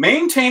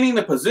 maintaining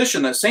the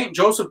position that St.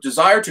 Joseph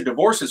desired to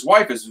divorce his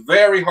wife is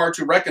very hard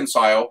to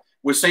reconcile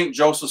with St.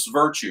 Joseph's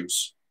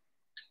virtues.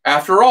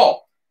 After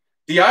all,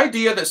 The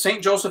idea that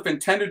St. Joseph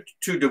intended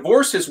to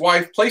divorce his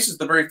wife places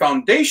the very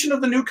foundation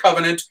of the new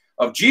covenant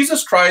of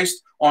Jesus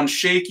Christ on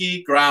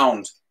shaky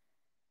ground.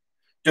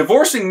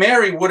 Divorcing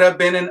Mary would have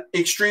been an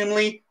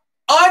extremely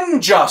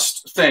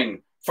unjust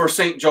thing for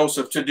St.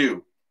 Joseph to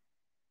do.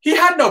 He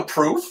had no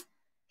proof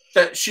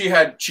that she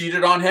had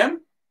cheated on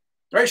him,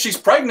 right? She's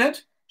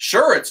pregnant.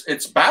 Sure,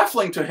 it's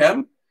baffling to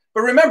him.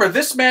 But remember,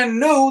 this man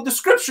knew the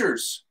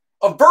scriptures.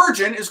 A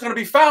virgin is going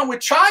to be found with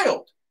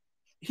child.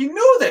 He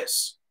knew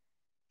this.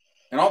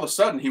 And all of a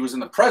sudden, he was in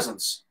the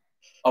presence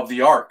of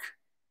the Ark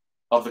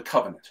of the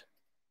Covenant,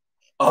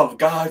 of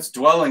God's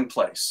dwelling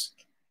place.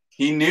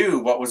 He knew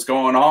what was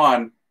going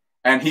on,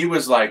 and he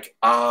was like,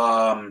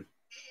 I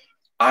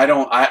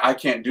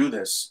can't do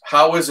this.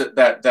 How is it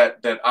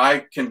that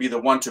I can be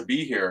the one to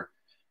be here?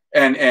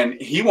 And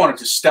he wanted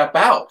to step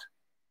out.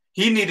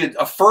 He needed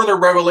a further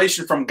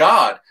revelation from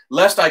God,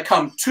 lest I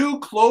come too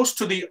close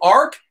to the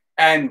ark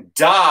and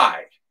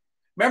die.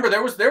 Remember,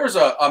 there was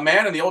a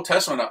man in the Old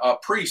Testament, a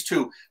priest,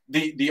 who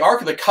the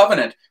Ark of the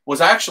Covenant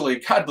was actually,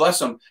 God bless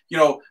him,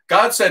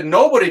 God said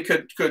nobody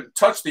could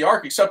touch the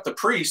ark except the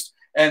priest,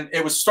 and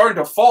it was starting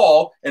to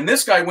fall, and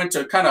this guy went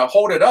to kind of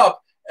hold it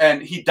up,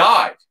 and he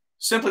died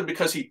simply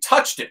because he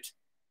touched it.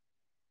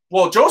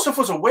 Well, Joseph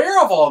was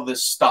aware of all of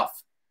this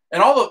stuff,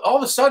 and all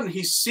of a sudden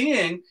he's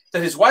seeing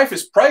that his wife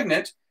is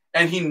pregnant,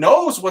 and he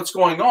knows what's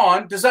going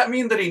on. Does that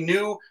mean that he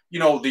knew,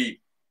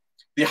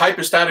 the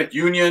hypostatic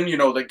union,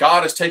 that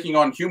God is taking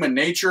on human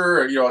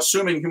nature,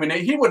 assuming human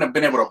nature? He wouldn't have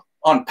been able to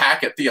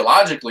unpack it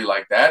theologically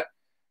like that,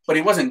 but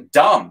he wasn't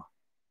dumb.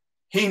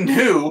 He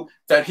knew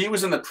that he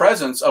was in the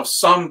presence of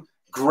some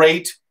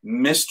great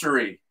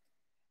mystery.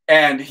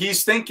 And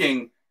he's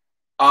thinking,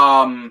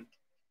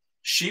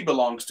 she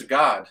belongs to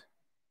God,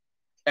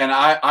 and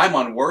I'm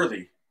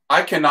unworthy.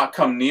 I cannot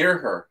come near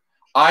her.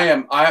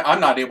 I'm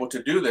not able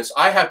to do this.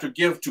 I have to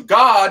give to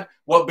God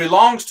what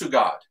belongs to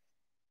God.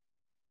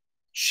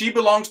 She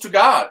belongs to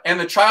God, and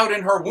the child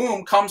in her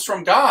womb comes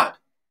from God.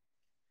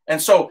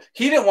 And so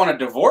he didn't want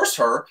to divorce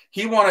her.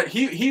 He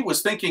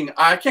was thinking,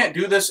 I can't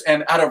do this,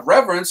 and out of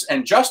reverence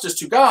and justice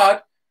to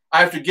God,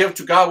 I have to give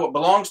to God what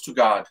belongs to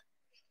God.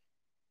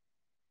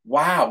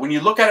 Wow, when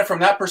you look at it from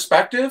that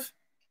perspective,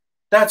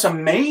 that's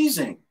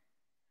amazing.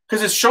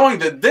 Because it's showing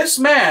that this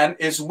man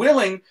is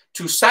willing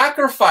to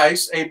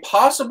sacrifice a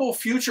possible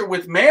future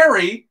with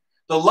Mary,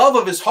 the love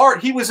of his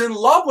heart. He was in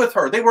love with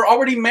her. They were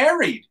already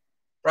married,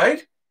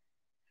 right?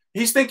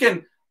 He's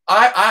thinking,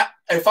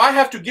 if I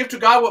have to give to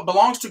God what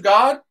belongs to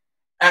God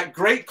at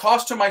great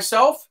cost to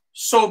myself,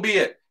 so be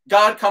it.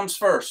 God comes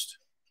first.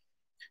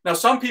 Now,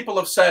 some people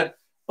have said,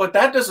 but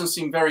that doesn't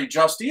seem very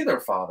just either,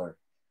 Father.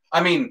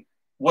 I mean,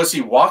 was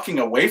he walking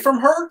away from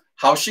her?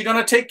 How's she going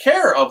to take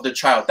care of the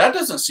child? That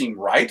doesn't seem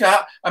right.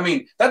 That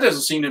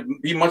doesn't seem to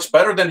be much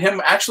better than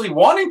him actually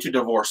wanting to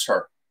divorce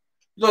her.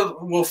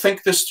 We'll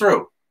think this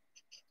through.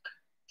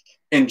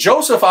 In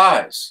Joseph's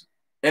eyes,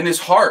 in his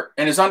heart,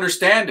 and his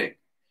understanding,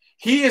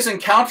 he is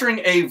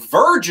encountering a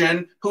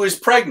virgin who is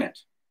pregnant.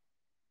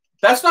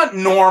 That's not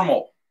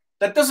normal.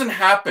 That doesn't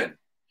happen.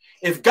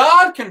 If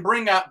God can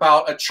bring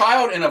about a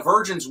child in a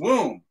virgin's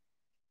womb,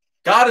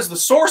 God is the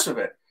source of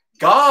it.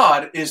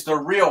 God is the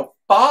real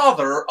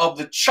father of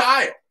the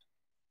child.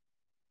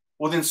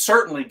 Well, then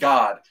certainly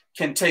God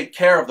can take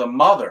care of the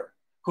mother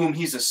whom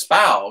he's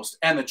espoused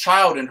and the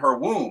child in her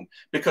womb,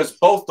 because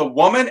both the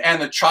woman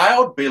and the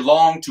child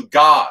belong to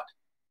God.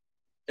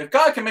 If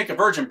God can make a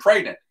virgin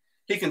pregnant,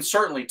 he can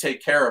certainly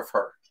take care of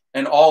her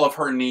and all of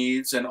her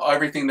needs and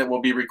everything that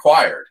will be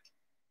required.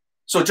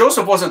 So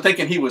Joseph wasn't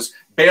thinking he was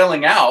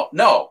bailing out.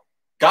 No,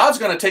 God's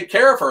going to take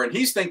care of her. And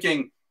he's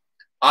thinking,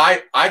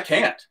 I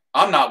can't.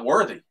 I'm not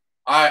worthy.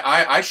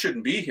 I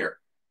shouldn't be here.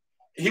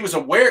 He was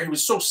aware. He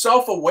was so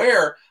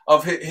self-aware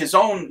of his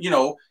own,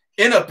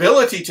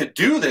 inability to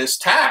do this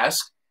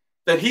task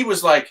that he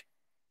was like,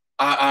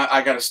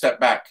 I got to step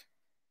back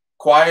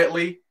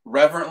quietly,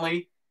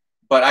 reverently,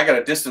 but I got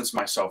to distance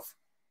myself.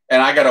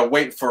 And I got to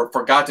wait for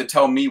God to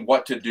tell me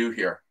what to do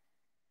here.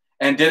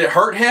 And did it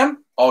hurt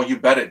him? Oh, you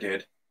bet it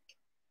did.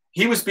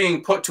 He was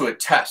being put to a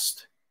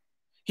test.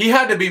 He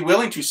had to be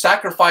willing to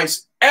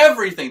sacrifice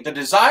everything, the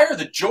desire,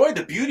 the joy,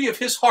 the beauty of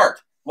his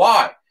heart.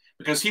 Why?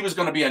 Because he was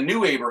going to be a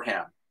new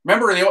Abraham.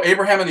 Remember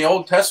Abraham in the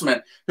Old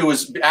Testament, who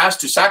was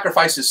asked to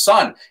sacrifice his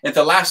son. At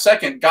the last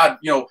second, God,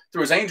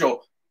 through his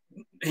angel,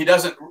 he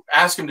doesn't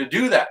ask him to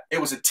do that. It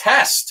was a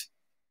test.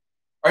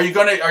 Are you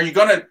going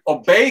to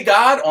obey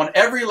God on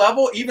every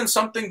level, even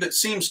something that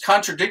seems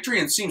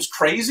contradictory and seems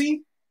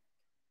crazy?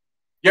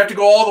 You have to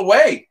go all the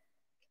way.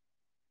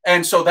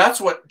 And so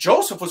that's what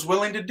Joseph was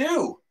willing to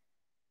do.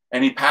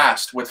 And he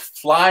passed with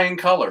flying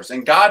colors.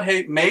 And God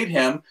made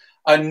him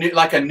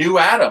like a new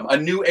Adam, a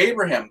new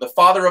Abraham, the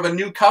father of a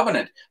new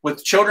covenant,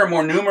 with children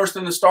more numerous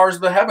than the stars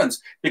of the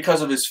heavens,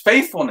 because of his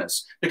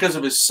faithfulness, because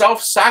of his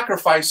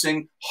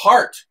self-sacrificing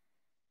heart.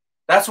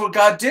 That's what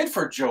God did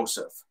for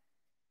Joseph.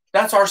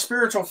 That's our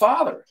spiritual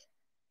father.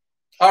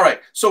 All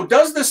right, so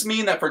does this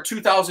mean that for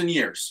 2,000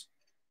 years,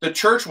 the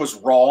church was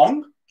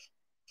wrong?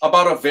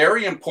 about a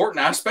very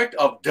important aspect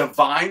of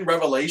divine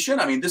revelation?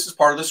 I mean, this is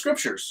part of the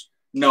scriptures.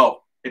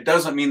 No, it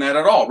doesn't mean that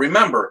at all.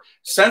 Remember,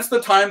 since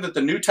the time that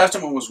the New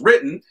Testament was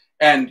written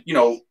and,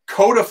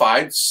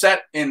 codified,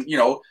 set in,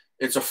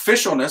 its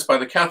officialness by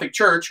the Catholic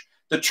Church,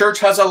 the church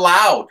has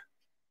allowed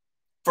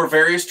for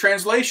various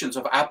translations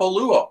of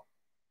apoluo,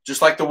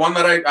 just like the one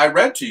that I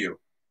read to you.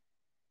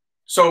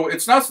 So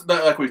it's not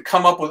that like we've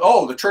come up with,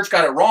 oh, the church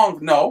got it wrong.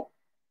 No,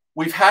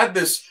 we've had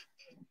this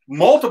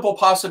multiple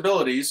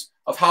possibilities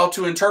of how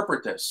to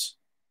interpret this.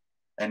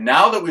 And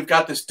now that we've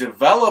got this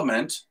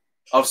development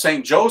of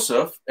St.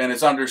 Joseph and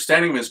his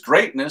understanding of his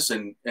greatness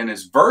and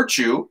his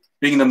virtue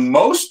being the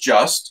most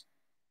just,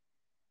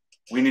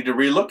 we need to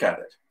relook at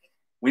it.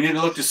 We need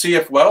to look to see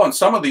if, well, in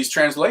some of these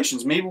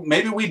translations,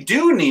 maybe we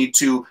do need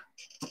to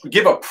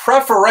give a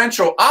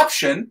preferential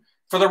option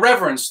for the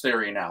reverence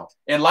theory now,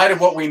 in light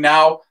of what we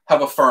now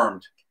have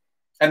affirmed.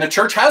 And the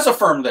church has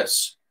affirmed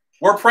this.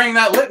 We're praying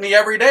that litany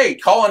every day,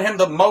 calling him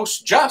the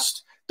most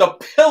just, the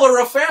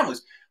pillar of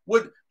families.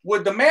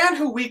 Would the man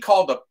who we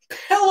call the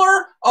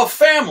pillar of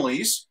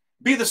families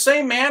be the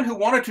same man who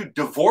wanted to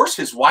divorce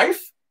his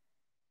wife?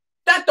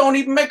 That don't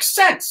even make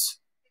sense.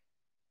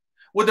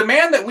 Would the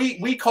man that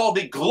we call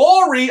the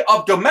glory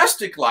of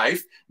domestic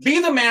life be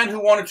the man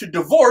who wanted to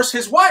divorce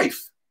his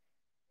wife?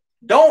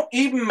 Don't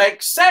even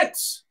make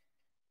sense,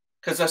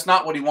 because that's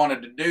not what he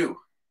wanted to do.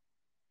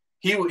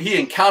 He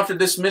encountered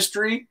this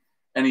mystery,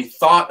 and he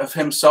thought of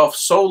himself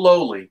so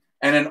lowly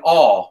and in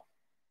awe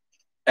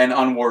and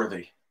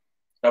unworthy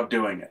of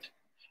doing it.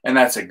 And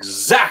that's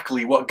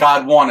exactly what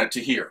God wanted to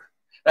hear.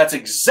 That's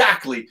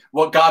exactly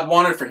what God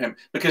wanted for him,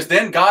 because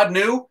then God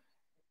knew,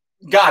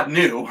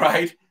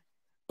 right?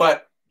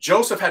 But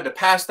Joseph had to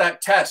pass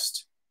that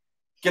test,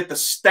 get the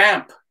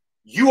stamp.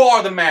 You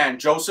are the man,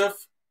 Joseph.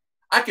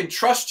 I can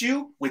trust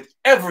you with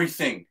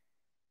everything.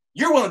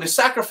 You're willing to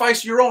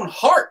sacrifice your own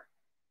heart.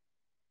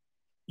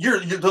 You're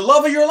the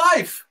love of your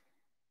life.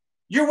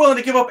 You're willing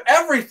to give up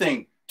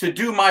everything to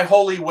do my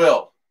holy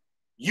will.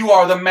 You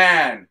are the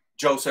man,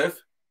 Joseph.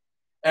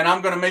 And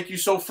I'm going to make you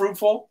so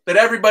fruitful that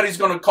everybody's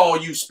going to call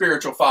you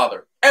spiritual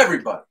father.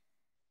 Everybody.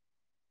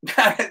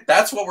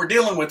 That's what we're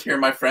dealing with here,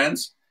 my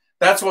friends.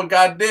 That's what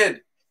God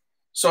did.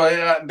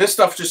 So this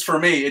stuff, just for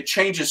me, it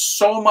changes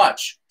so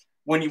much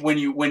when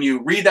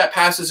you read that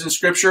passage in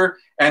Scripture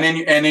and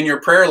in your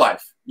prayer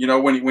life.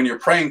 When you're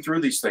praying through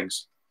these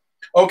things.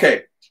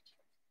 Okay.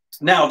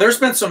 Now, there's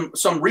been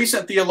some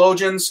recent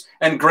theologians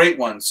and great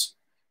ones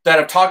that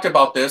have talked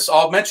about this.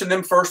 I'll mention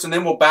them first, and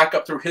then we'll back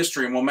up through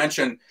history, and we'll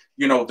mention,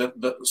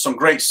 some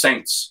great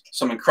saints,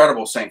 some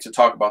incredible saints to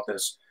talk about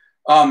this.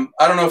 I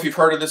don't know if you've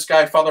heard of this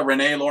guy, Father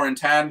René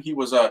Laurentin. He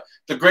was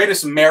the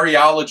greatest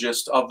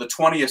Mariologist of the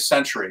 20th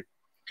century.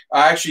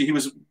 Actually, he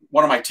was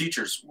one of my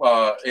teachers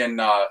when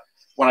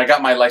I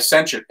got my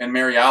licentiate in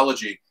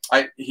Mariology.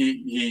 I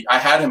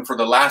had him for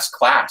the last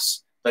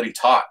class that he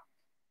taught.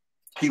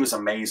 He was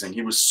amazing.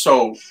 He was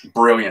so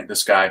brilliant,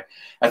 this guy.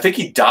 I think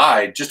he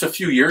died just a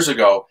few years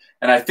ago,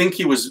 and I think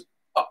he was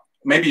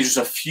maybe just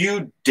a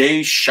few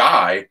days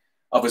shy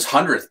of his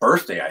 100th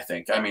birthday, I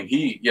think. I mean,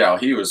 he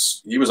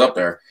was up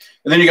there.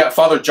 And then you got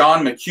Father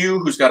John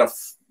McHugh, who's got a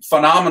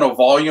phenomenal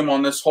volume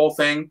on this whole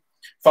thing.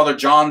 Father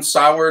John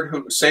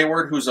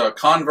Sayward, who's a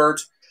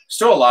convert,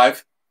 still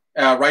alive,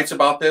 writes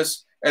about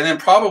this. And then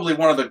probably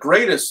one of the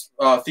greatest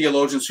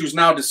theologians, who's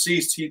now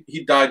deceased,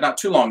 he died not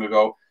too long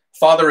ago,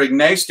 Father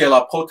Ignace de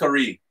la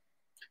Poterie.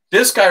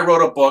 This guy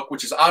wrote a book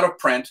which is out of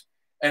print,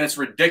 and it's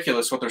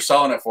ridiculous what they're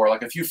selling it for.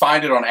 Like, if you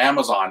find it on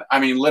Amazon, I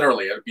mean,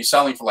 literally, it would be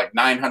selling for like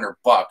 $900.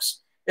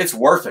 It's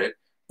worth it,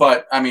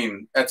 but I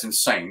mean, that's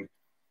insane.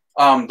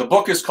 The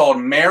book is called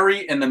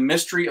Mary and the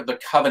Mystery of the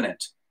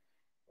Covenant.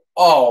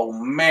 Oh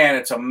man,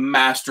 it's a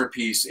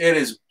masterpiece. It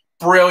is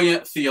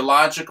brilliant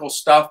theological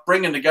stuff,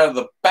 bringing together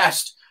the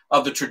best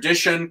of the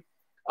tradition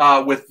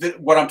with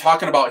what I'm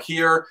talking about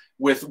here,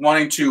 with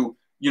wanting to,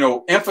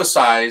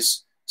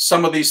 emphasize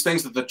some of these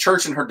things that the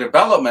church in her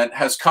development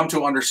has come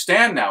to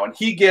understand now. And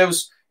he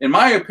gives, in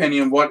my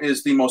opinion, what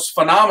is the most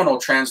phenomenal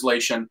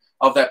translation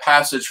of that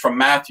passage from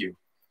Matthew.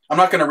 I'm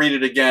not going to read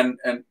it again,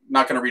 and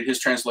not going to read his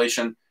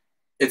translation.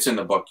 It's in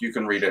the book. You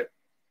can read it.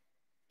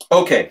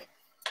 Okay.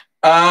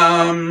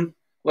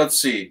 Let's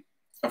see.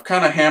 I've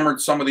kind of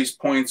hammered some of these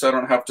points. I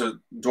don't have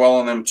to dwell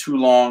on them too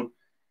long.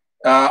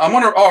 I'm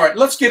wondering, all right,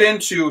 let's get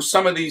into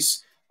some of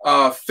these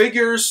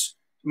figures.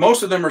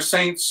 Most of them are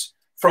saints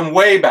from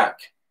way back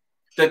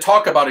that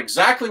talk about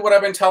exactly what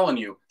I've been telling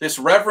you, this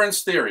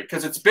reverence theory,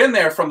 because it's been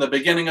there from the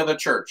beginning of the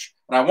church.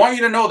 And I want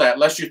you to know that,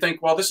 lest you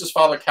think, well, this is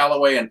Father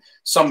Calloway and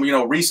some,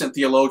 recent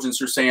theologians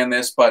who are saying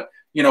this, but,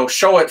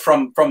 show it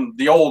from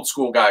the old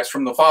school guys,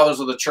 from the fathers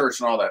of the church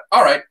and all that.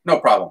 All right, no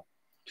problem.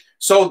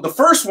 So the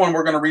first one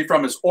we're going to read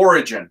from is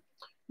Origen.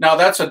 Now,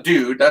 that's a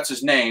dude. That's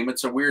his name.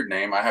 It's a weird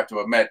name, I have to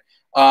admit.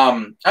 I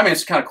mean,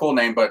 it's a kind of cool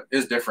name, but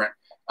it's different.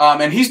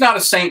 And he's not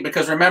a saint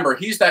because, remember,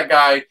 he's that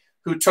guy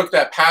who took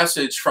that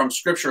passage from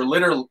Scripture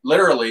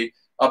literally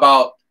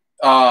about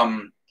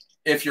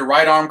if your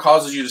right arm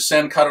causes you to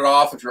sin, cut it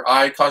off. If your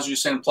eye causes you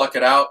to sin, pluck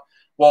it out.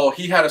 well,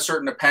 he had a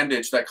certain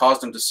appendage that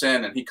caused him to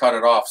sin, and he cut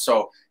it off.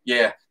 So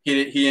yeah,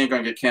 he ain't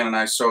going to get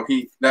canonized. So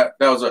that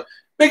was a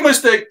big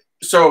mistake.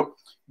 So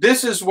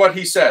this is what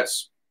he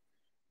says.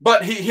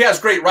 But he has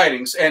great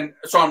writings, and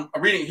so I'm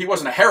reading. He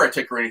wasn't a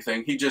heretic or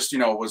anything. He just,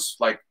 was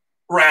like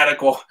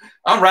radical.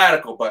 I'm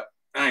radical, but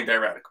I ain't that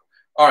radical.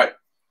 All right.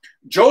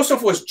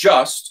 Joseph was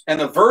just, and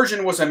the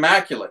virgin was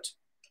immaculate.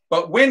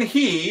 But when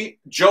he,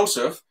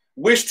 Joseph,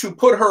 wished to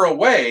put her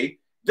away,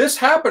 this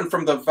happened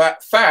from the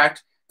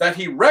fact that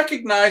he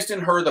recognized in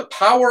her the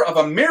power of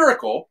a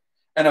miracle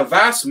and a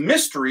vast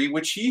mystery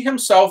which he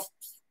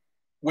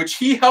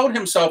held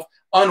himself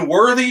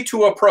unworthy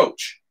to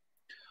approach.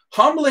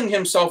 Humbling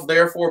himself,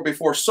 therefore,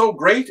 before so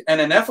great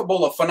and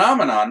ineffable a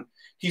phenomenon,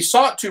 he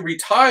sought to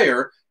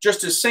retire,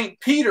 just as St.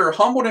 Peter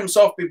humbled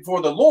himself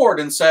before the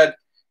Lord and said,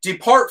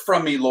 "Depart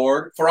from me,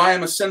 Lord, for I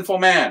am a sinful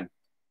man."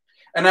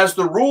 And as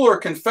the ruler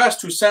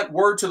confessed who sent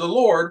word to the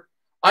Lord,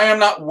 "I am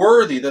not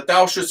worthy that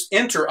thou shouldst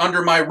enter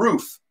under my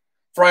roof,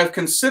 for I have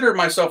considered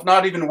myself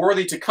not even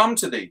worthy to come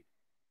to thee."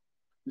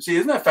 You see,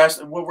 isn't that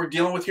fascinating what we're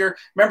dealing with here?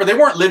 Remember, they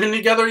weren't living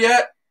together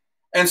yet.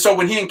 And so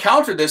when he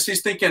encountered this,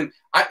 he's thinking,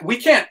 we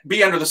can't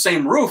be under the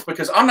same roof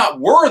because I'm not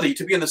worthy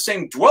to be in the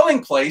same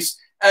dwelling place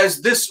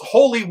as this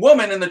holy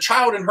woman and the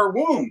child in her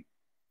womb.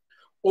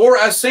 Or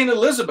as St.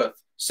 Elizabeth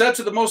said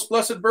to the most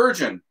blessed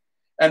Virgin,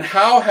 "And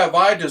how have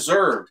I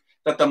deserved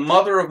that the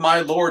mother of my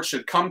Lord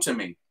should come to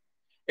me?"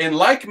 In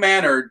like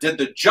manner did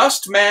the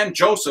just man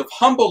Joseph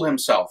humble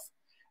himself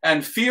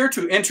and fear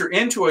to enter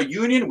into a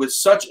union with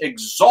such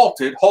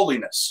exalted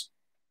holiness.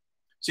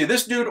 See,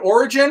 this dude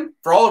Origen,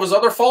 for all of his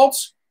other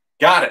faults,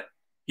 got it.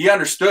 He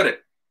understood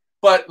it.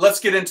 But let's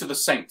get into the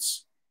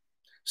saints.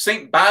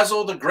 St.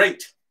 Basil the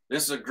Great.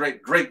 This is a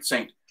great, great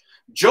saint.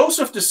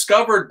 Joseph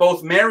discovered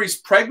both Mary's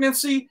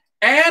pregnancy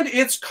and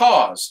its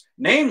cause,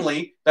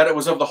 namely that it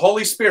was of the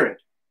Holy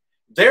Spirit.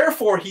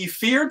 Therefore, he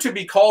feared to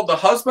be called the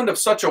husband of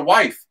such a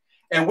wife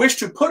and wished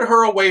to put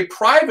her away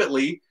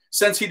privately,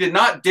 since he did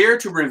not dare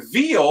to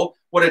reveal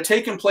what had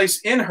taken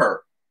place in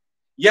her.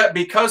 Yet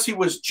because he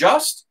was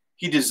just,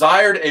 he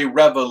desired a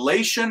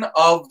revelation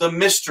of the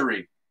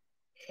mystery.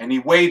 And he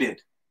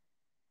waited.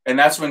 And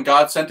that's when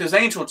God sent his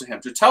angel to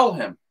him to tell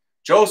him,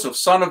 "Joseph,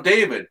 son of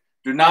David,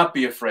 do not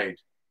be afraid.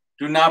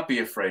 Do not be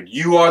afraid.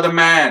 You are the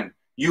man.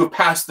 You have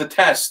passed the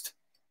test."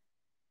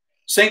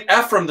 St.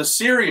 Ephrem the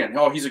Syrian.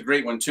 Oh, he's a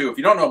great one too. If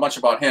you don't know much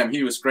about him,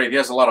 he was great. He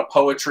has a lot of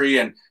poetry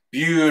and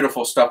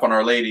beautiful stuff on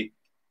Our Lady.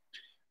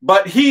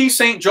 But he,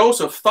 St.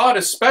 Joseph, thought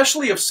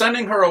especially of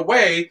sending her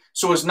away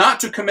so as not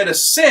to commit a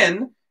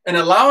sin and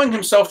allowing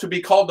himself to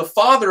be called the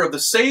father of the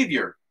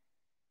Savior.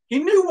 He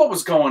knew what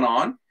was going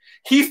on.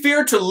 He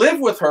feared to live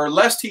with her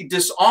lest he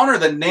dishonor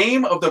the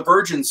name of the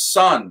Virgin's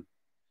Son.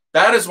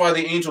 That is why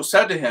the angel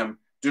said to him,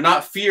 "Do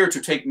not fear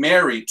to take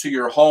Mary to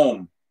your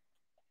home."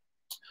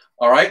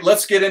 All right,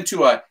 let's get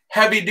into a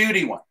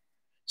heavy-duty one.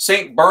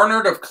 St.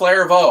 Bernard of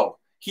Clairvaux.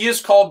 He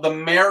is called the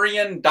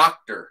Marian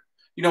doctor.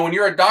 When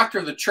you're a doctor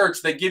of the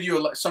church, they give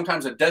you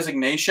sometimes a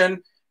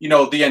designation,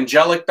 the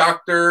angelic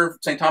doctor,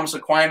 St. Thomas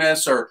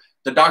Aquinas, or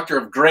the doctor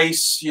of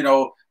grace,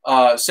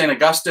 St.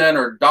 Augustine,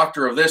 or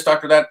doctor of this,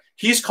 doctor of that.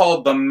 He's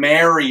called the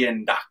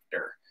Marian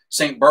doctor,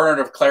 St. Bernard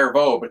of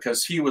Clairvaux,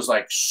 because he was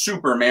like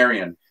super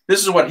Marian.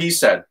 This is what he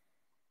said.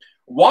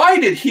 "Why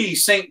did he,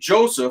 St.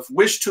 Joseph,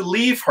 wish to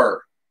leave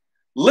her?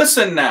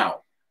 Listen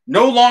now,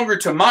 no longer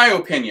to my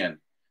opinion,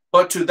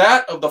 but to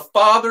that of the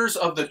fathers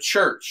of the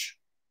church.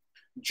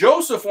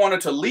 Joseph wanted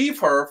to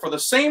leave her for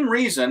the same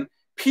reason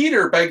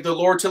Peter begged the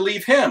Lord to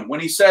leave him when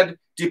he said,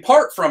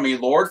 'Depart from me,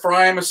 Lord, for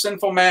I am a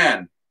sinful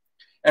man.'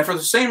 And for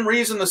the same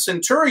reason the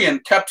centurion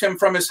kept him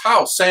from his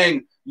house,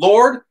 saying,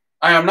 'Lord,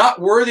 I am not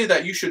worthy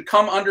that you should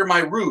come under my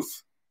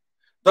roof.'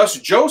 Thus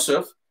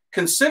Joseph,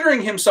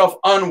 considering himself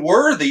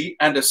unworthy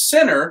and a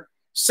sinner,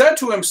 said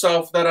to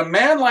himself that a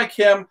man like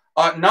him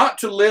ought not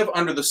to live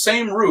under the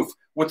same roof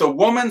with a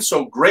woman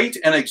so great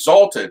and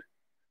exalted,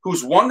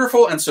 whose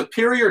wonderful and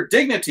superior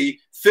dignity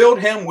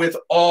filled him with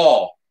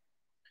awe.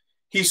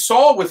 He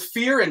saw with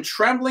fear and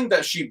trembling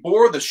that she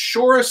bore the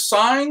surest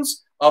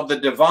signs of the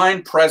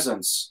divine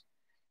presence.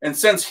 And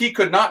since he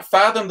could not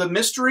fathom the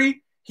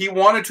mystery, he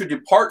wanted to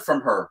depart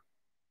from her.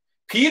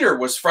 Peter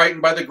was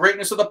frightened by the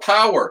greatness of the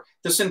power.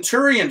 The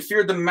centurion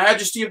feared the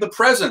majesty of the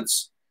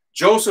presence.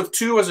 Joseph,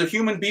 too, as a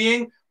human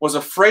being, was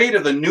afraid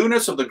of the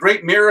newness of the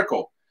great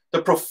miracle,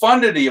 the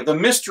profundity of the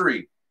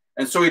mystery,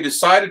 and so he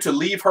decided to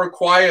leave her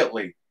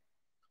quietly.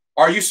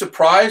 Are you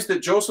surprised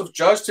that Joseph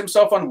judged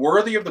himself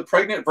unworthy of the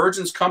pregnant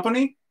virgin's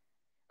company?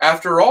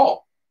 After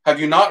all, have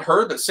you not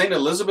heard that St.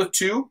 Elizabeth,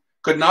 too,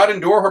 could not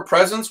endure her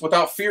presence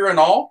without fear and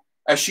awe,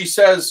 as she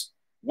says,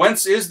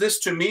 'Whence is this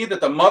to me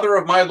that the mother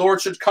of my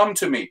Lord should come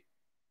to me?'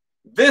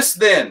 This,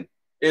 then,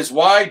 is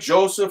why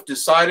Joseph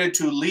decided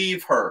to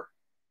leave her."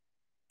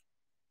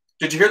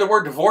 Did you hear the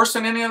word divorce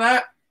in any of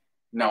that?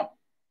 No.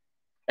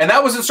 And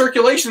that was in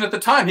circulation at the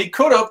time. He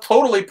could have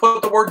totally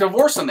put the word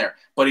divorce in there,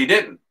 but he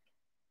didn't,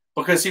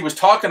 because he was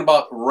talking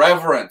about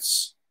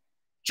reverence.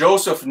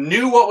 Joseph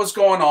knew what was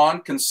going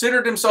on,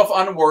 considered himself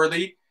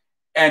unworthy,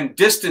 and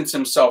distanced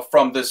himself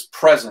from this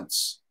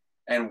presence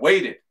and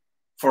waited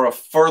for a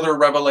further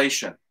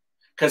revelation,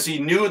 because he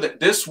knew that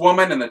this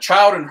woman and the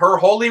child in her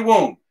holy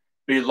womb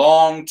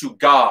belonged to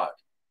God.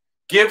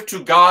 Give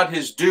to God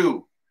his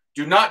due.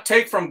 Do not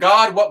take from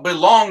God what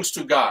belongs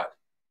to God.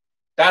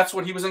 That's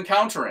what he was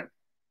encountering.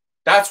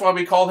 That's why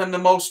we call him the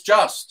most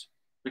just,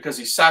 because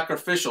he's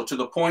sacrificial to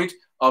the point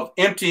of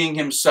emptying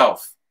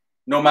himself,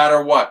 no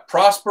matter what,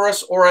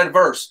 prosperous or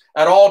adverse,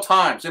 at all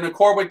times, in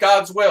accord with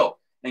God's will,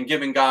 and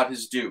giving God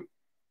his due.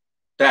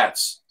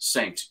 That's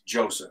Saint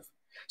Joseph.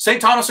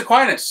 St. Thomas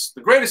Aquinas,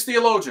 the greatest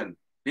theologian,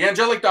 the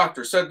angelic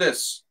doctor, said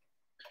this: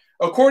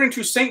 according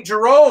to St.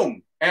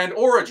 Jerome and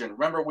Origen,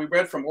 remember we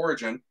read from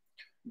Origen,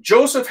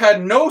 Joseph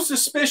had no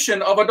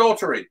suspicion of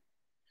adultery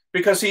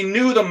because he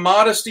knew the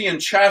modesty and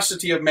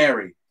chastity of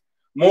Mary.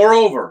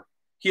 Moreover,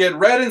 he had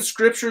read in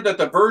Scripture that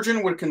the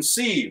Virgin would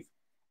conceive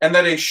and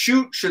that a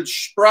shoot should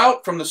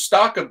sprout from the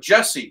stock of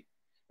Jesse,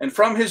 and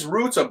from his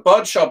roots a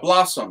bud shall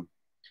blossom.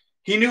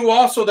 He knew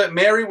also that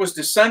Mary was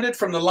descended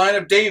from the line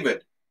of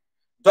David.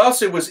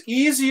 Thus it was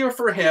easier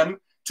for him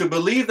to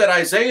believe that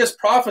Isaiah's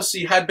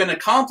prophecy had been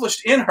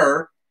accomplished in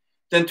her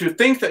than to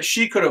think that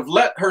she could have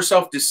let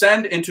herself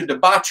descend into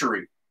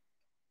debauchery.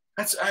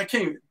 I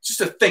can't even, just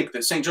to think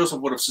that St.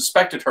 Joseph would have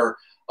suspected her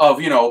of,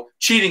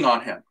 cheating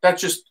on him. That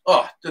just,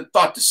 the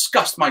thought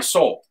disgusts my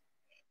soul.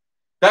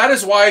 That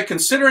is why,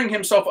 considering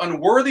himself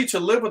unworthy to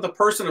live with a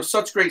person of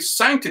such great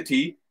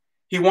sanctity,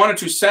 he wanted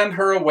to send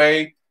her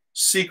away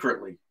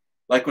secretly.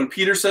 Like when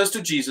Peter says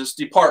to Jesus,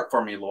 "Depart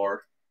from me, Lord,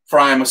 for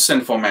I am a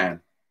sinful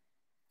man."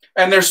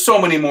 And there's so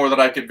many more that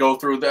I could go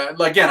through. That,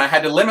 again, I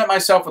had to limit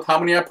myself with how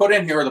many I put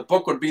in here, or the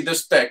book would be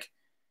this thick.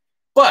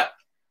 But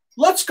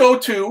let's go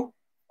to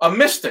a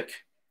mystic,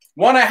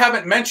 one I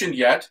haven't mentioned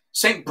yet,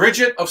 St.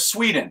 Bridget of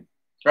Sweden.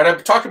 Right?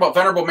 I've talked about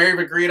Venerable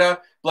Mary Vegrita,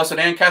 Blessed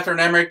Anne Catherine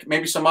Emmerich,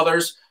 maybe some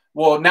others.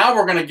 Well, now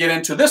we're going to get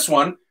into this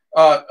one,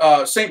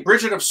 St.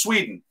 Bridget of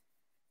Sweden.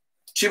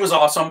 She was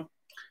awesome.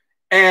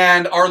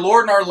 And our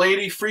Lord and Our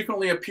Lady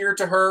frequently appeared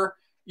to her,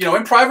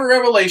 in private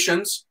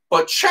revelations.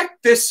 But check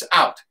this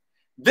out.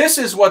 This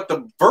is what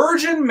the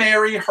Virgin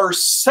Mary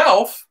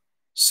herself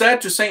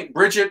said to St.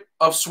 Bridget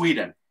of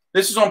Sweden.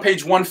 This is on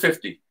page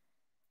 150.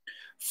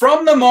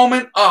 From the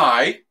moment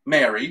I,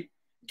 Mary,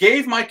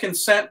 gave my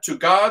consent to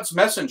God's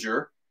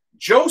messenger,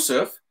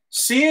 Joseph,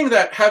 seeing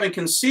that having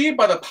conceived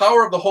by the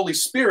power of the Holy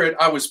Spirit,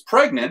 I was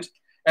pregnant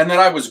and that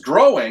I was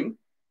growing,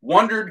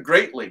 wondered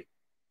greatly.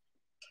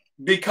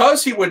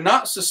 Because he would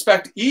not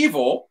suspect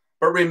evil,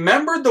 but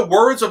remembered the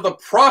words of the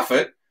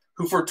prophet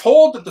who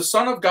foretold that the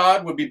Son of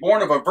God would be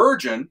born of a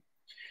virgin,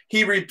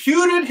 he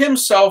reputed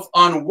himself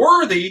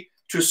unworthy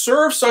to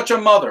serve such a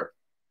mother,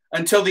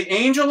 until the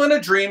angel in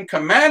a dream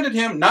commanded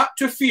him not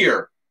to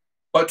fear,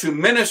 but to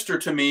minister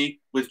to me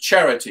with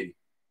charity.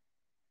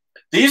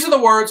 These are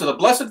the words of the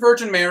Blessed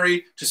Virgin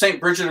Mary to St.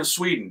 Bridget of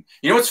Sweden.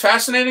 You know what's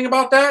fascinating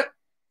about that?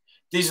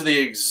 These are the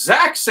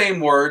exact same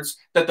words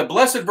that the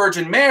Blessed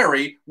Virgin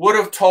Mary would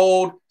have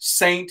told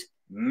St.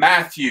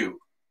 Matthew.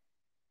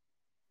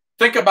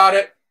 Think about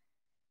it.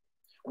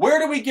 Where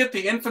do we get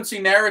the infancy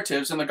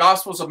narratives in the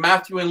Gospels of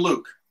Matthew and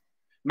Luke?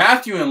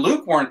 Matthew and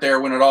Luke weren't there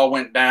when it all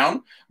went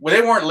down. Well,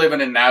 they weren't living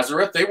in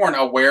Nazareth. They weren't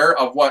aware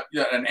of what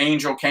an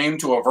angel came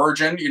to a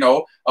virgin,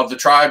 of the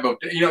tribe of,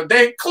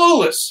 they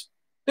clueless.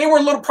 They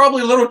were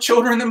probably little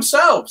children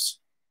themselves.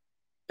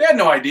 They had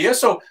no idea.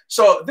 So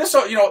this,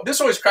 this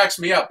always cracks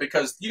me up,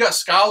 because you got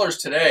scholars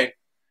today,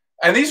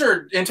 and these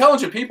are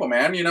intelligent people,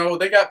 man.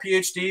 They got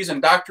PhDs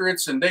and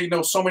doctorates, and they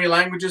know so many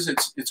languages.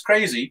 It's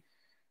crazy.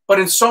 But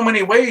in so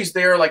many ways,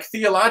 they are like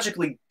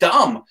theologically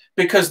dumb,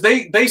 because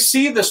they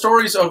see the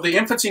stories of the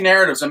infancy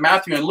narratives in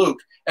Matthew and Luke,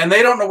 and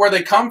they don't know where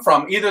they come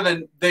from. Either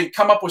than they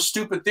come up with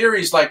stupid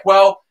theories like,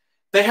 well,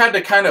 they had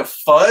to kind of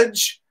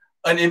fudge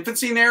an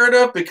infancy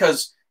narrative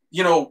because,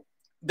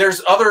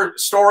 there's other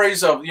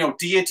stories of,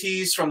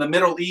 deities from the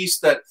Middle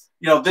East that,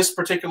 this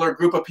particular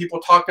group of people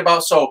talked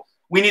about. So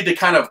we need to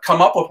kind of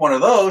come up with one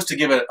of those to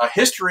give it a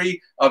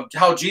history of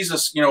how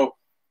Jesus,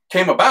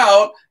 came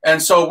about.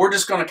 And so we're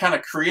just going to kind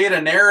of create a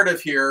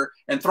narrative here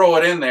and throw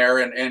it in there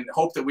and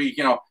hope that we,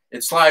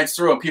 it slides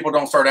through and people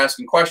don't start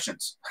asking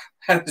questions.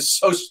 That is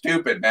so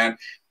stupid, man.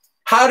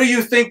 How do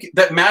you think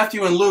that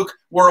Matthew and Luke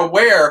were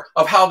aware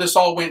of how this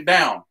all went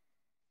down?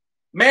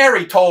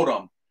 Mary told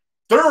them.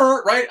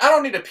 Right? I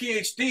don't need a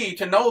PhD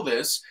to know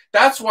this.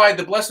 That's why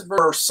the Blessed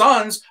Virgin, her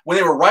sons, when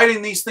they were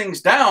writing these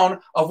things down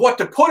of what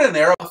to put in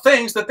there, of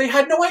things that they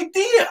had no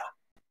idea.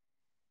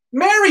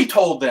 Mary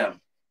told them.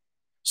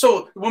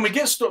 So when we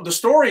get the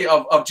story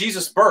of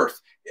Jesus' birth,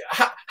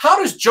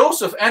 how does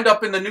Joseph end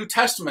up in the New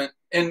Testament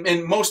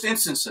in most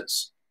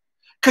instances?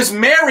 Because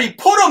Mary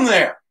put him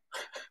there.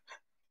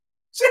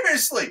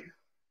 Seriously.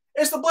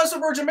 It's the Blessed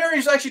Virgin Mary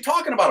who's actually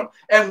talking about him.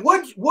 And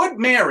would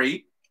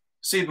Mary...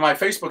 See, my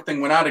Facebook thing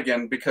went out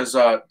again because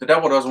the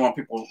devil doesn't want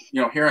people,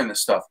 hearing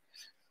this stuff.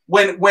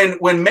 When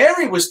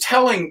Mary was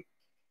telling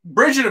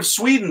Bridget of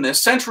Sweden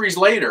this centuries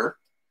later,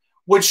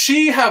 would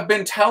she have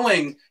been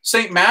telling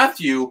St.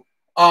 Matthew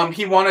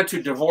he wanted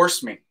to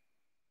divorce me?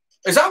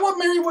 Is that what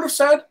Mary would have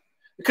said?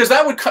 because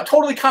that would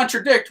totally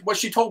contradict what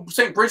she told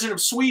St. Bridget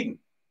of Sweden.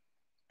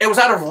 It was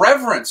out of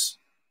reverence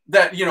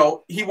that, you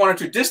know, he wanted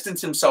to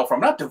distance himself from,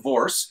 not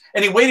divorce.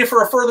 And he waited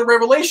for a further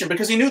revelation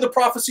because he knew the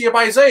prophecy of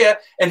Isaiah,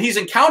 and he's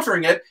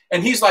encountering it.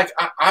 And he's like,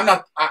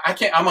 I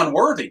can't, I'm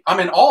unworthy. I'm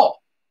in awe.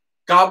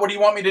 God, what do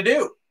you want me to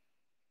do?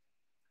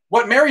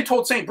 What Mary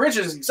told St.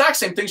 Bridget is the exact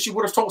same thing she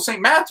would have told St.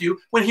 Matthew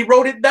when he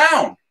wrote it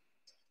down.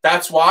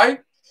 That's why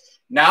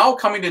now,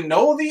 coming to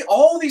know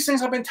all these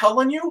things I've been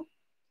telling you,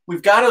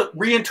 we've got to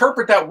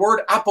reinterpret that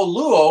word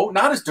apoluo,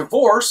 not as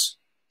divorce,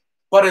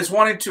 but as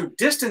wanting to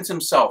distance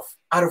himself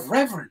out of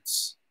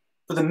reverence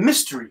for the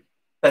mystery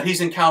that he's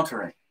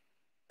encountering.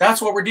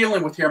 That's what we're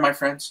dealing with here, my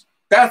friends.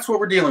 That's what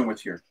we're dealing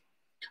with here.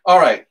 All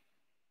right.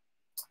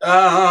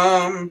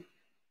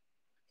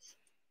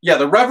 Yeah,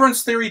 the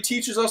reverence theory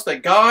teaches us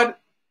that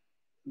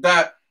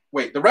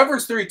the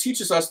reverence theory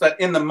teaches us that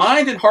in the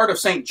mind and heart of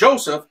St.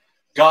 Joseph,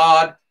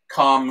 God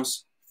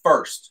comes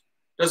first.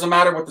 Doesn't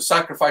matter what the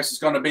sacrifice is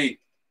going to be.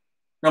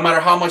 No matter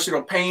how much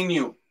it'll pain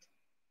you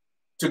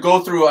to go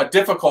through a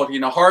difficulty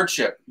and a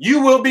hardship,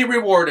 you will be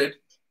rewarded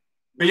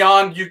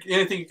beyond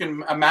anything you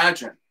can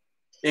imagine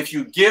if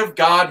you give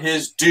God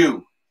his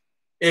due.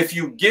 If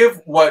you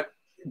give what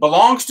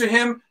belongs to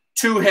him,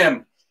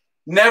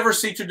 never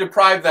seek to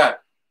deprive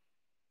that.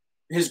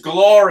 His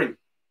glory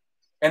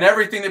and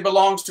everything that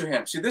belongs to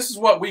him. See, this is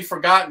what we've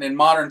forgotten in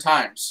modern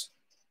times.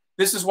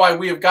 This is why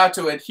we have got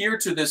to adhere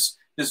to this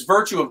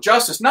virtue of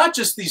justice, not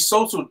just these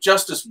social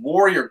justice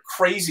warrior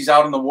crazies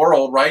out in the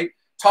world, right?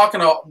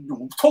 Talking about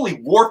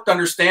totally warped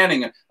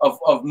understanding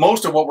of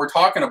most of what we're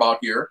talking about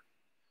here.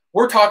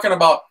 We're talking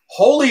about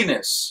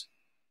holiness.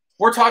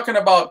 We're talking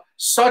about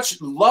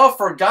such love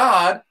for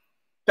God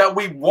that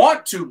we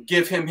want to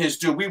give him his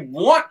due. We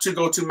want to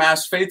go to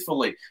Mass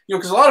faithfully. You know,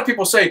 because a lot of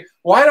people say,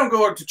 well, I don't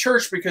go to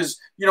church because,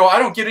 you know, I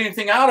don't get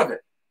anything out of it.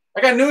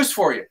 I got news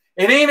for you.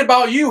 It ain't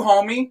about you,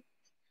 homie.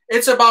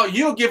 It's about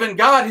you giving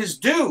God his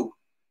due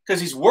because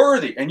he's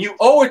worthy and you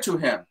owe it to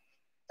him.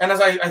 And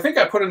as I think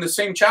I put in the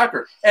same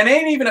chapter, and it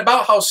ain't even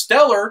about how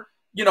stellar,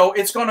 you know,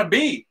 it's going to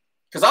be.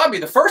 Because I'll be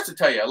the first to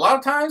tell you, a lot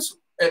of times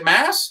at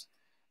Mass,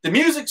 the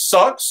music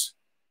sucks.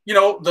 You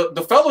know,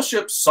 the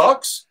fellowship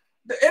sucks.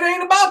 It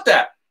ain't about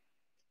that.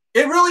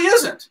 It really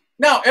isn't.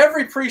 Now,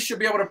 every priest should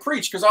be able to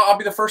preach, because I'll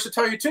be the first to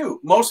tell you too.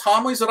 Most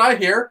homilies that I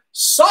hear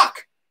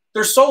suck.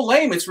 They're so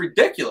lame, it's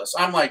ridiculous.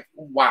 I'm like,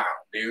 wow,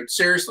 dude,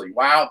 seriously,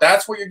 wow,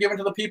 that's what you're giving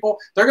to the people?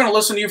 They're going to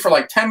listen to you for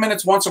like 10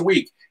 minutes once a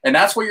week, and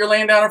that's what you're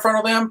laying down in front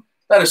of them?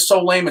 That is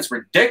so lame, it's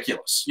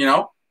ridiculous, you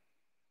know?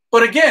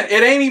 But again,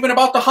 it ain't even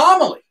about the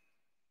homily.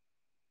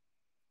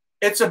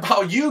 It's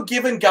about you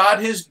giving God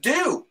his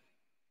due.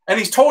 And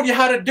he's told you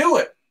how to do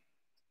it.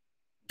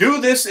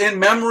 Do this in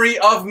memory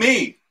of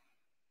me.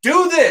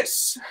 Do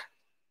this.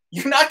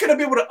 You're not going to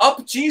be able to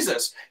up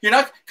Jesus. You're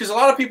not, because a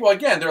lot of people,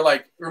 again, they're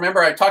like,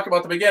 remember I talked about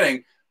at the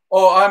beginning,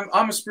 oh,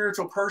 I'm a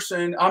spiritual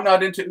person. I'm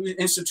not into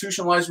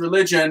institutionalized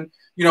religion.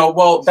 You know,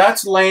 well,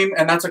 that's lame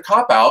and that's a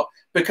cop-out,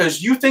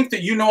 because you think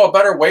that you know a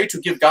better way to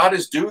give God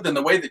his due than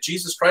the way that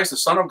Jesus Christ, the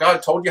Son of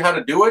God, told you how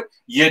to do it.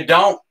 You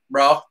don't,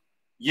 bro.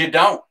 You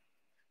don't.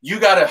 You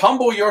got to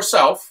humble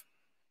yourself.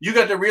 You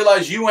got to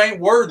realize you ain't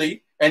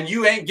worthy, and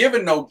you ain't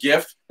given no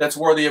gift that's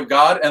worthy of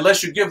God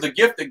unless you give the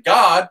gift that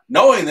God,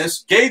 knowing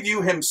this, gave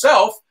you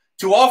himself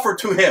to offer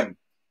to him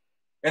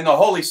in the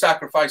holy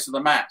sacrifice of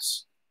the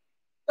Mass.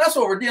 That's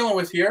what we're dealing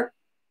with here.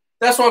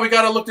 That's why we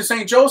got to look to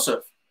St.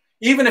 Joseph.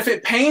 Even if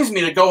it pains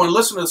me to go and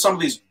listen to some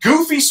of these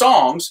goofy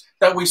songs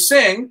that we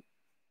sing,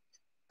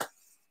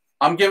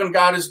 I'm giving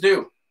God his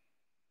due.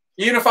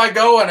 Even if I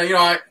go and, you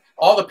know,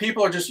 all the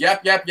people are just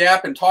yap, yap,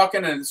 yap and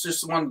talking, and it's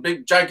just one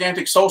big,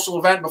 gigantic social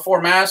event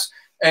before Mass,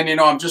 and, you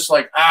know, I'm just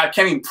like, I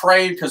can't even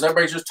pray because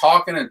everybody's just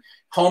talking, and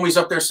homie's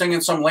up there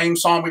singing some lame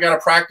song we got to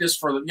practice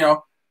for, you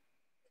know.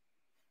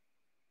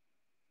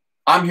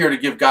 I'm here to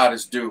give God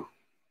his due.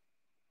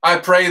 I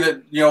pray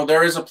that, you know,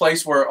 there is a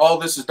place where all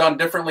this is done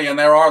differently, and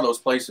there are those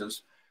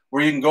places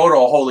where you can go to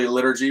a holy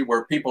liturgy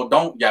where people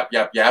don't yap,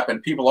 yap, yap,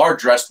 and people are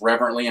dressed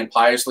reverently and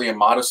piously and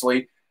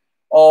modestly.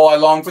 Oh, I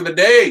long for the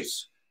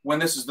days when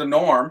this is the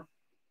norm.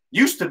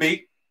 Used to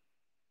be,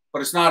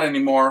 but it's not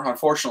anymore,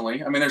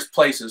 unfortunately. I mean, there's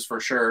places for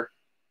sure.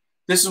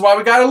 This is why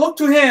we got to look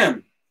to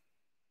him.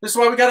 This is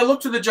why we got to look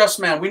to the just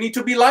man. We need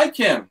to be like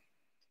him.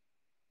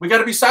 We got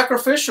to be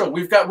sacrificial.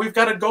 We've got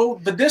to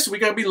go the distance. We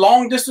got to be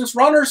long distance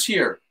runners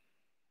here,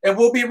 and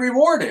we'll be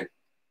rewarded.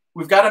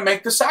 We've got to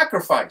make the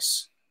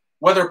sacrifice,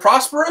 whether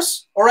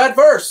prosperous or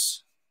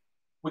adverse.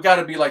 We got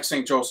to be like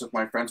St. Joseph,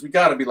 my friends. We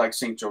got to be like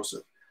St.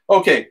 Joseph.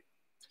 Okay.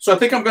 So I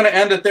think I'm going to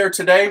end it there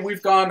today.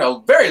 We've gone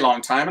a very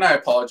long time, and I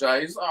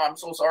apologize. Oh, I'm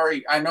so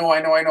sorry. I know.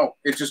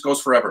 It just goes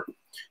forever.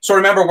 So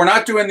remember, we're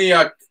not doing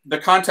the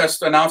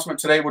contest announcement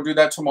today. We'll do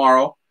that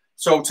tomorrow.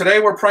 So today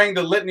we're praying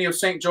the Litany of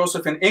St.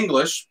 Joseph in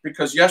English,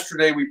 because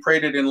yesterday we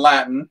prayed it in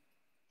Latin.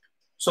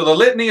 So the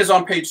litany is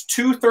on page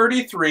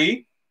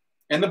 233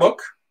 in the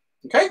book.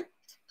 Okay?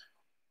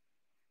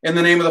 In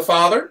the name of the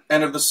Father,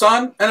 and of the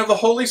Son, and of the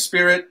Holy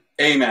Spirit.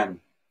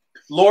 Amen.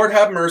 Lord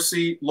have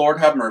mercy. Lord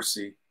have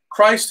mercy.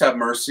 Christ have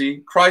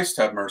mercy, Christ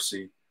have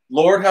mercy.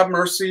 Lord, have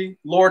mercy.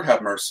 Lord,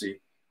 have mercy.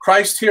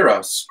 Christ, hear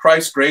us.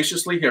 Christ,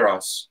 graciously hear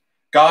us.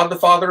 God, the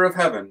Father of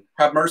heaven,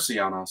 have mercy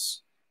on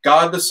us.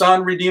 God, the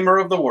Son, Redeemer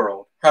of the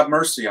world, have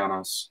mercy on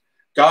us.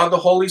 God, the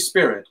Holy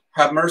Spirit,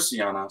 have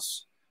mercy on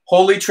us.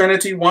 Holy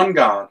Trinity, one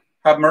God,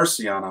 have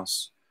mercy on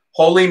us.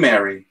 Holy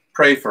Mary,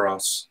 pray for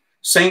us.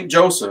 Saint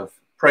Joseph,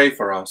 pray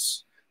for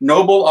us.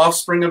 Noble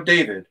offspring of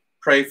David,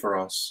 pray for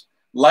us.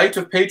 Light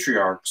of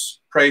patriarchs,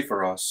 pray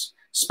for us.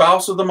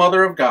 Spouse of the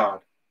Mother of God,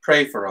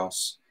 pray for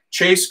us.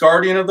 Chaste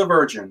guardian of the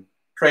Virgin,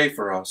 pray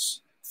for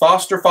us.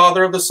 Foster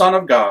father of the Son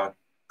of God,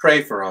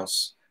 pray for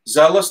us.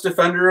 Zealous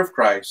defender of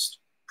Christ,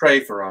 pray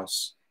for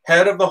us.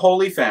 Head of the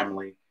Holy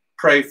Family,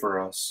 pray for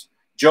us.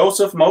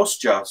 Joseph most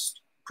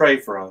just, pray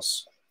for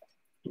us.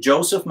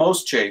 Joseph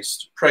most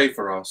chaste, pray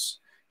for us.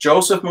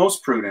 Joseph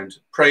most prudent,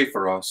 pray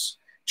for us.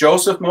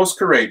 Joseph most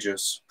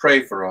courageous,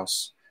 pray for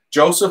us.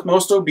 Joseph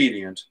most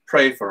obedient,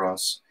 pray for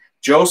us.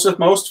 Joseph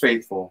most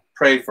faithful,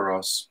 pray for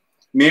us.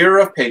 Mirror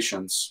of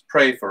patience,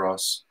 pray for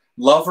us.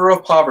 Lover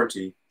of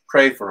poverty,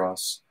 pray for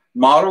us.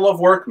 Model of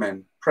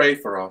workmen, pray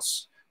for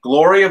us.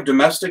 Glory of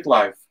domestic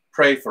life,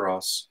 pray for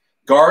us.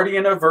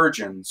 Guardian of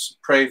virgins,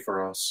 pray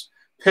for us.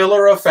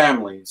 Pillar of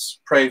families,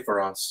 pray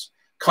for us.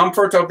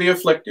 Comfort of the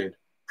afflicted,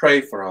 pray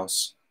for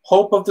us.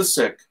 Hope of the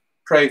sick,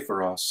 pray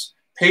for us.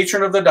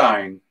 Patron of the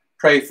dying,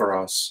 pray for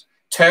us.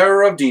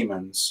 Terror of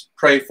demons,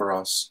 pray for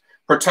us.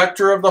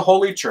 Protector of the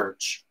Holy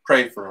Church,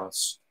 pray for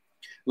us.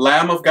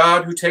 Lamb of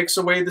God who takes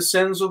away the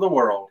sins of the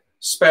world,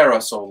 spare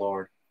us, O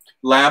Lord.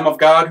 Lamb of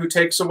God who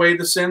takes away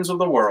the sins of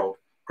the world,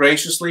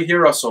 graciously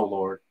hear us, O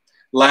Lord.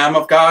 Lamb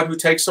of God who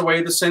takes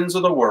away the sins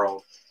of the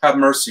world, have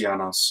mercy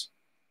on us.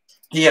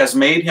 He has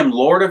made him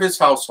Lord of his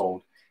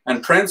household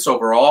and prince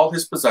over all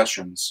his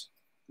possessions.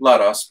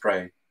 Let us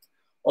pray.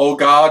 O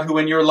God, who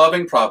in your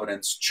loving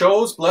providence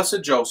chose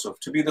blessed Joseph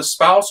to be the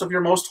spouse of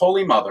your most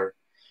holy mother,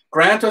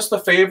 grant us the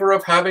favor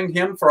of having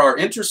him for our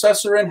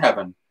intercessor in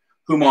heaven,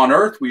 whom on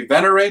earth we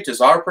venerate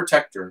as our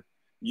protector,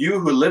 you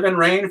who live and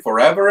reign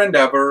forever and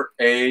ever.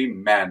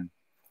 Amen.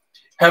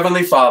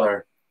 Heavenly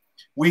Father,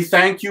 we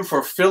thank you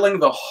for filling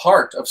the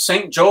heart of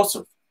Saint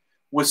Joseph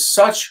with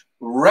such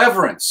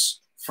reverence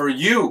for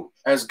you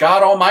as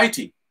God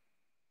Almighty,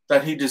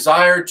 that he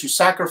desired to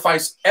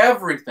sacrifice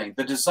everything,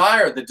 the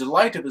desire, the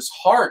delight of his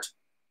heart,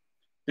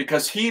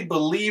 because he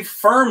believed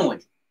firmly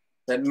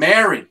that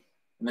Mary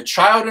and the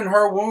child in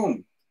her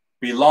womb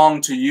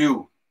belonged to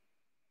you.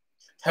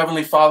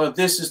 Heavenly Father,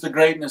 this is the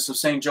greatness of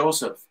Saint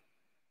Joseph.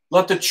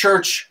 Let the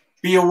church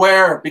be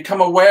aware, become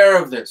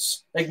aware of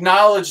this,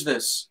 acknowledge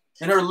this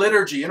in her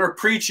liturgy, in her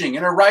preaching,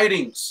 in her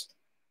writings.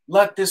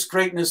 Let this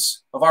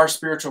greatness of our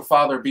spiritual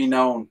father be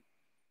known,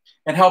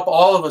 and help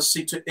all of us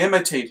seek to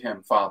imitate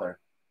him, Father,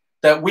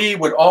 that we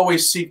would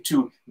always seek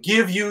to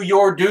give you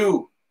your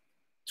due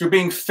through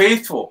being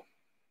faithful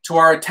to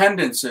our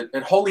attendance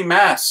at Holy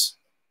Mass,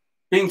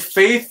 being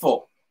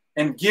faithful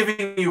and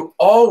giving you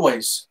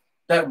always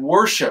that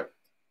worship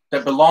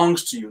that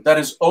belongs to you, that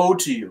is owed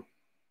to you.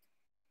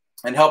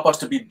 And help us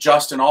to be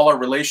just in all our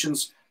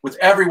relations with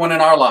everyone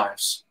in our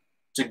lives,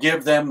 to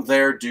give them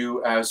their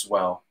due as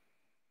well.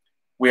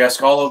 We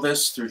ask all of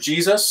this through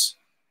Jesus.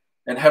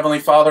 And Heavenly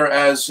Father,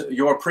 as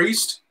your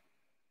priest,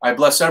 I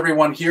bless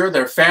everyone here,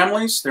 their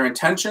families, their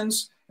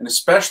intentions, and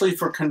especially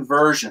for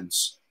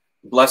conversions.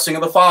 The blessing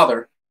of the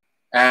Father,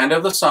 and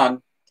of the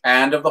Son,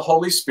 and of the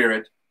Holy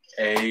Spirit.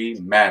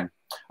 Amen.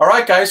 All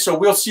right, guys, so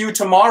we'll see you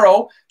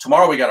tomorrow.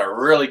 Tomorrow we got a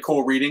really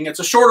cool reading. It's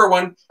a shorter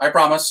one, I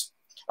promise,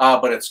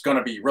 but it's going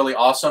to be really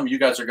awesome. You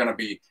guys are going to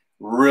be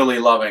really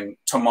loving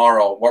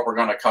tomorrow what we're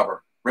going to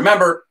cover.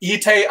 Remember,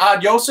 ite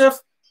ad Joseph,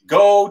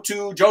 go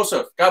to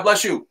Joseph. God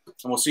bless you,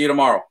 and we'll see you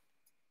tomorrow.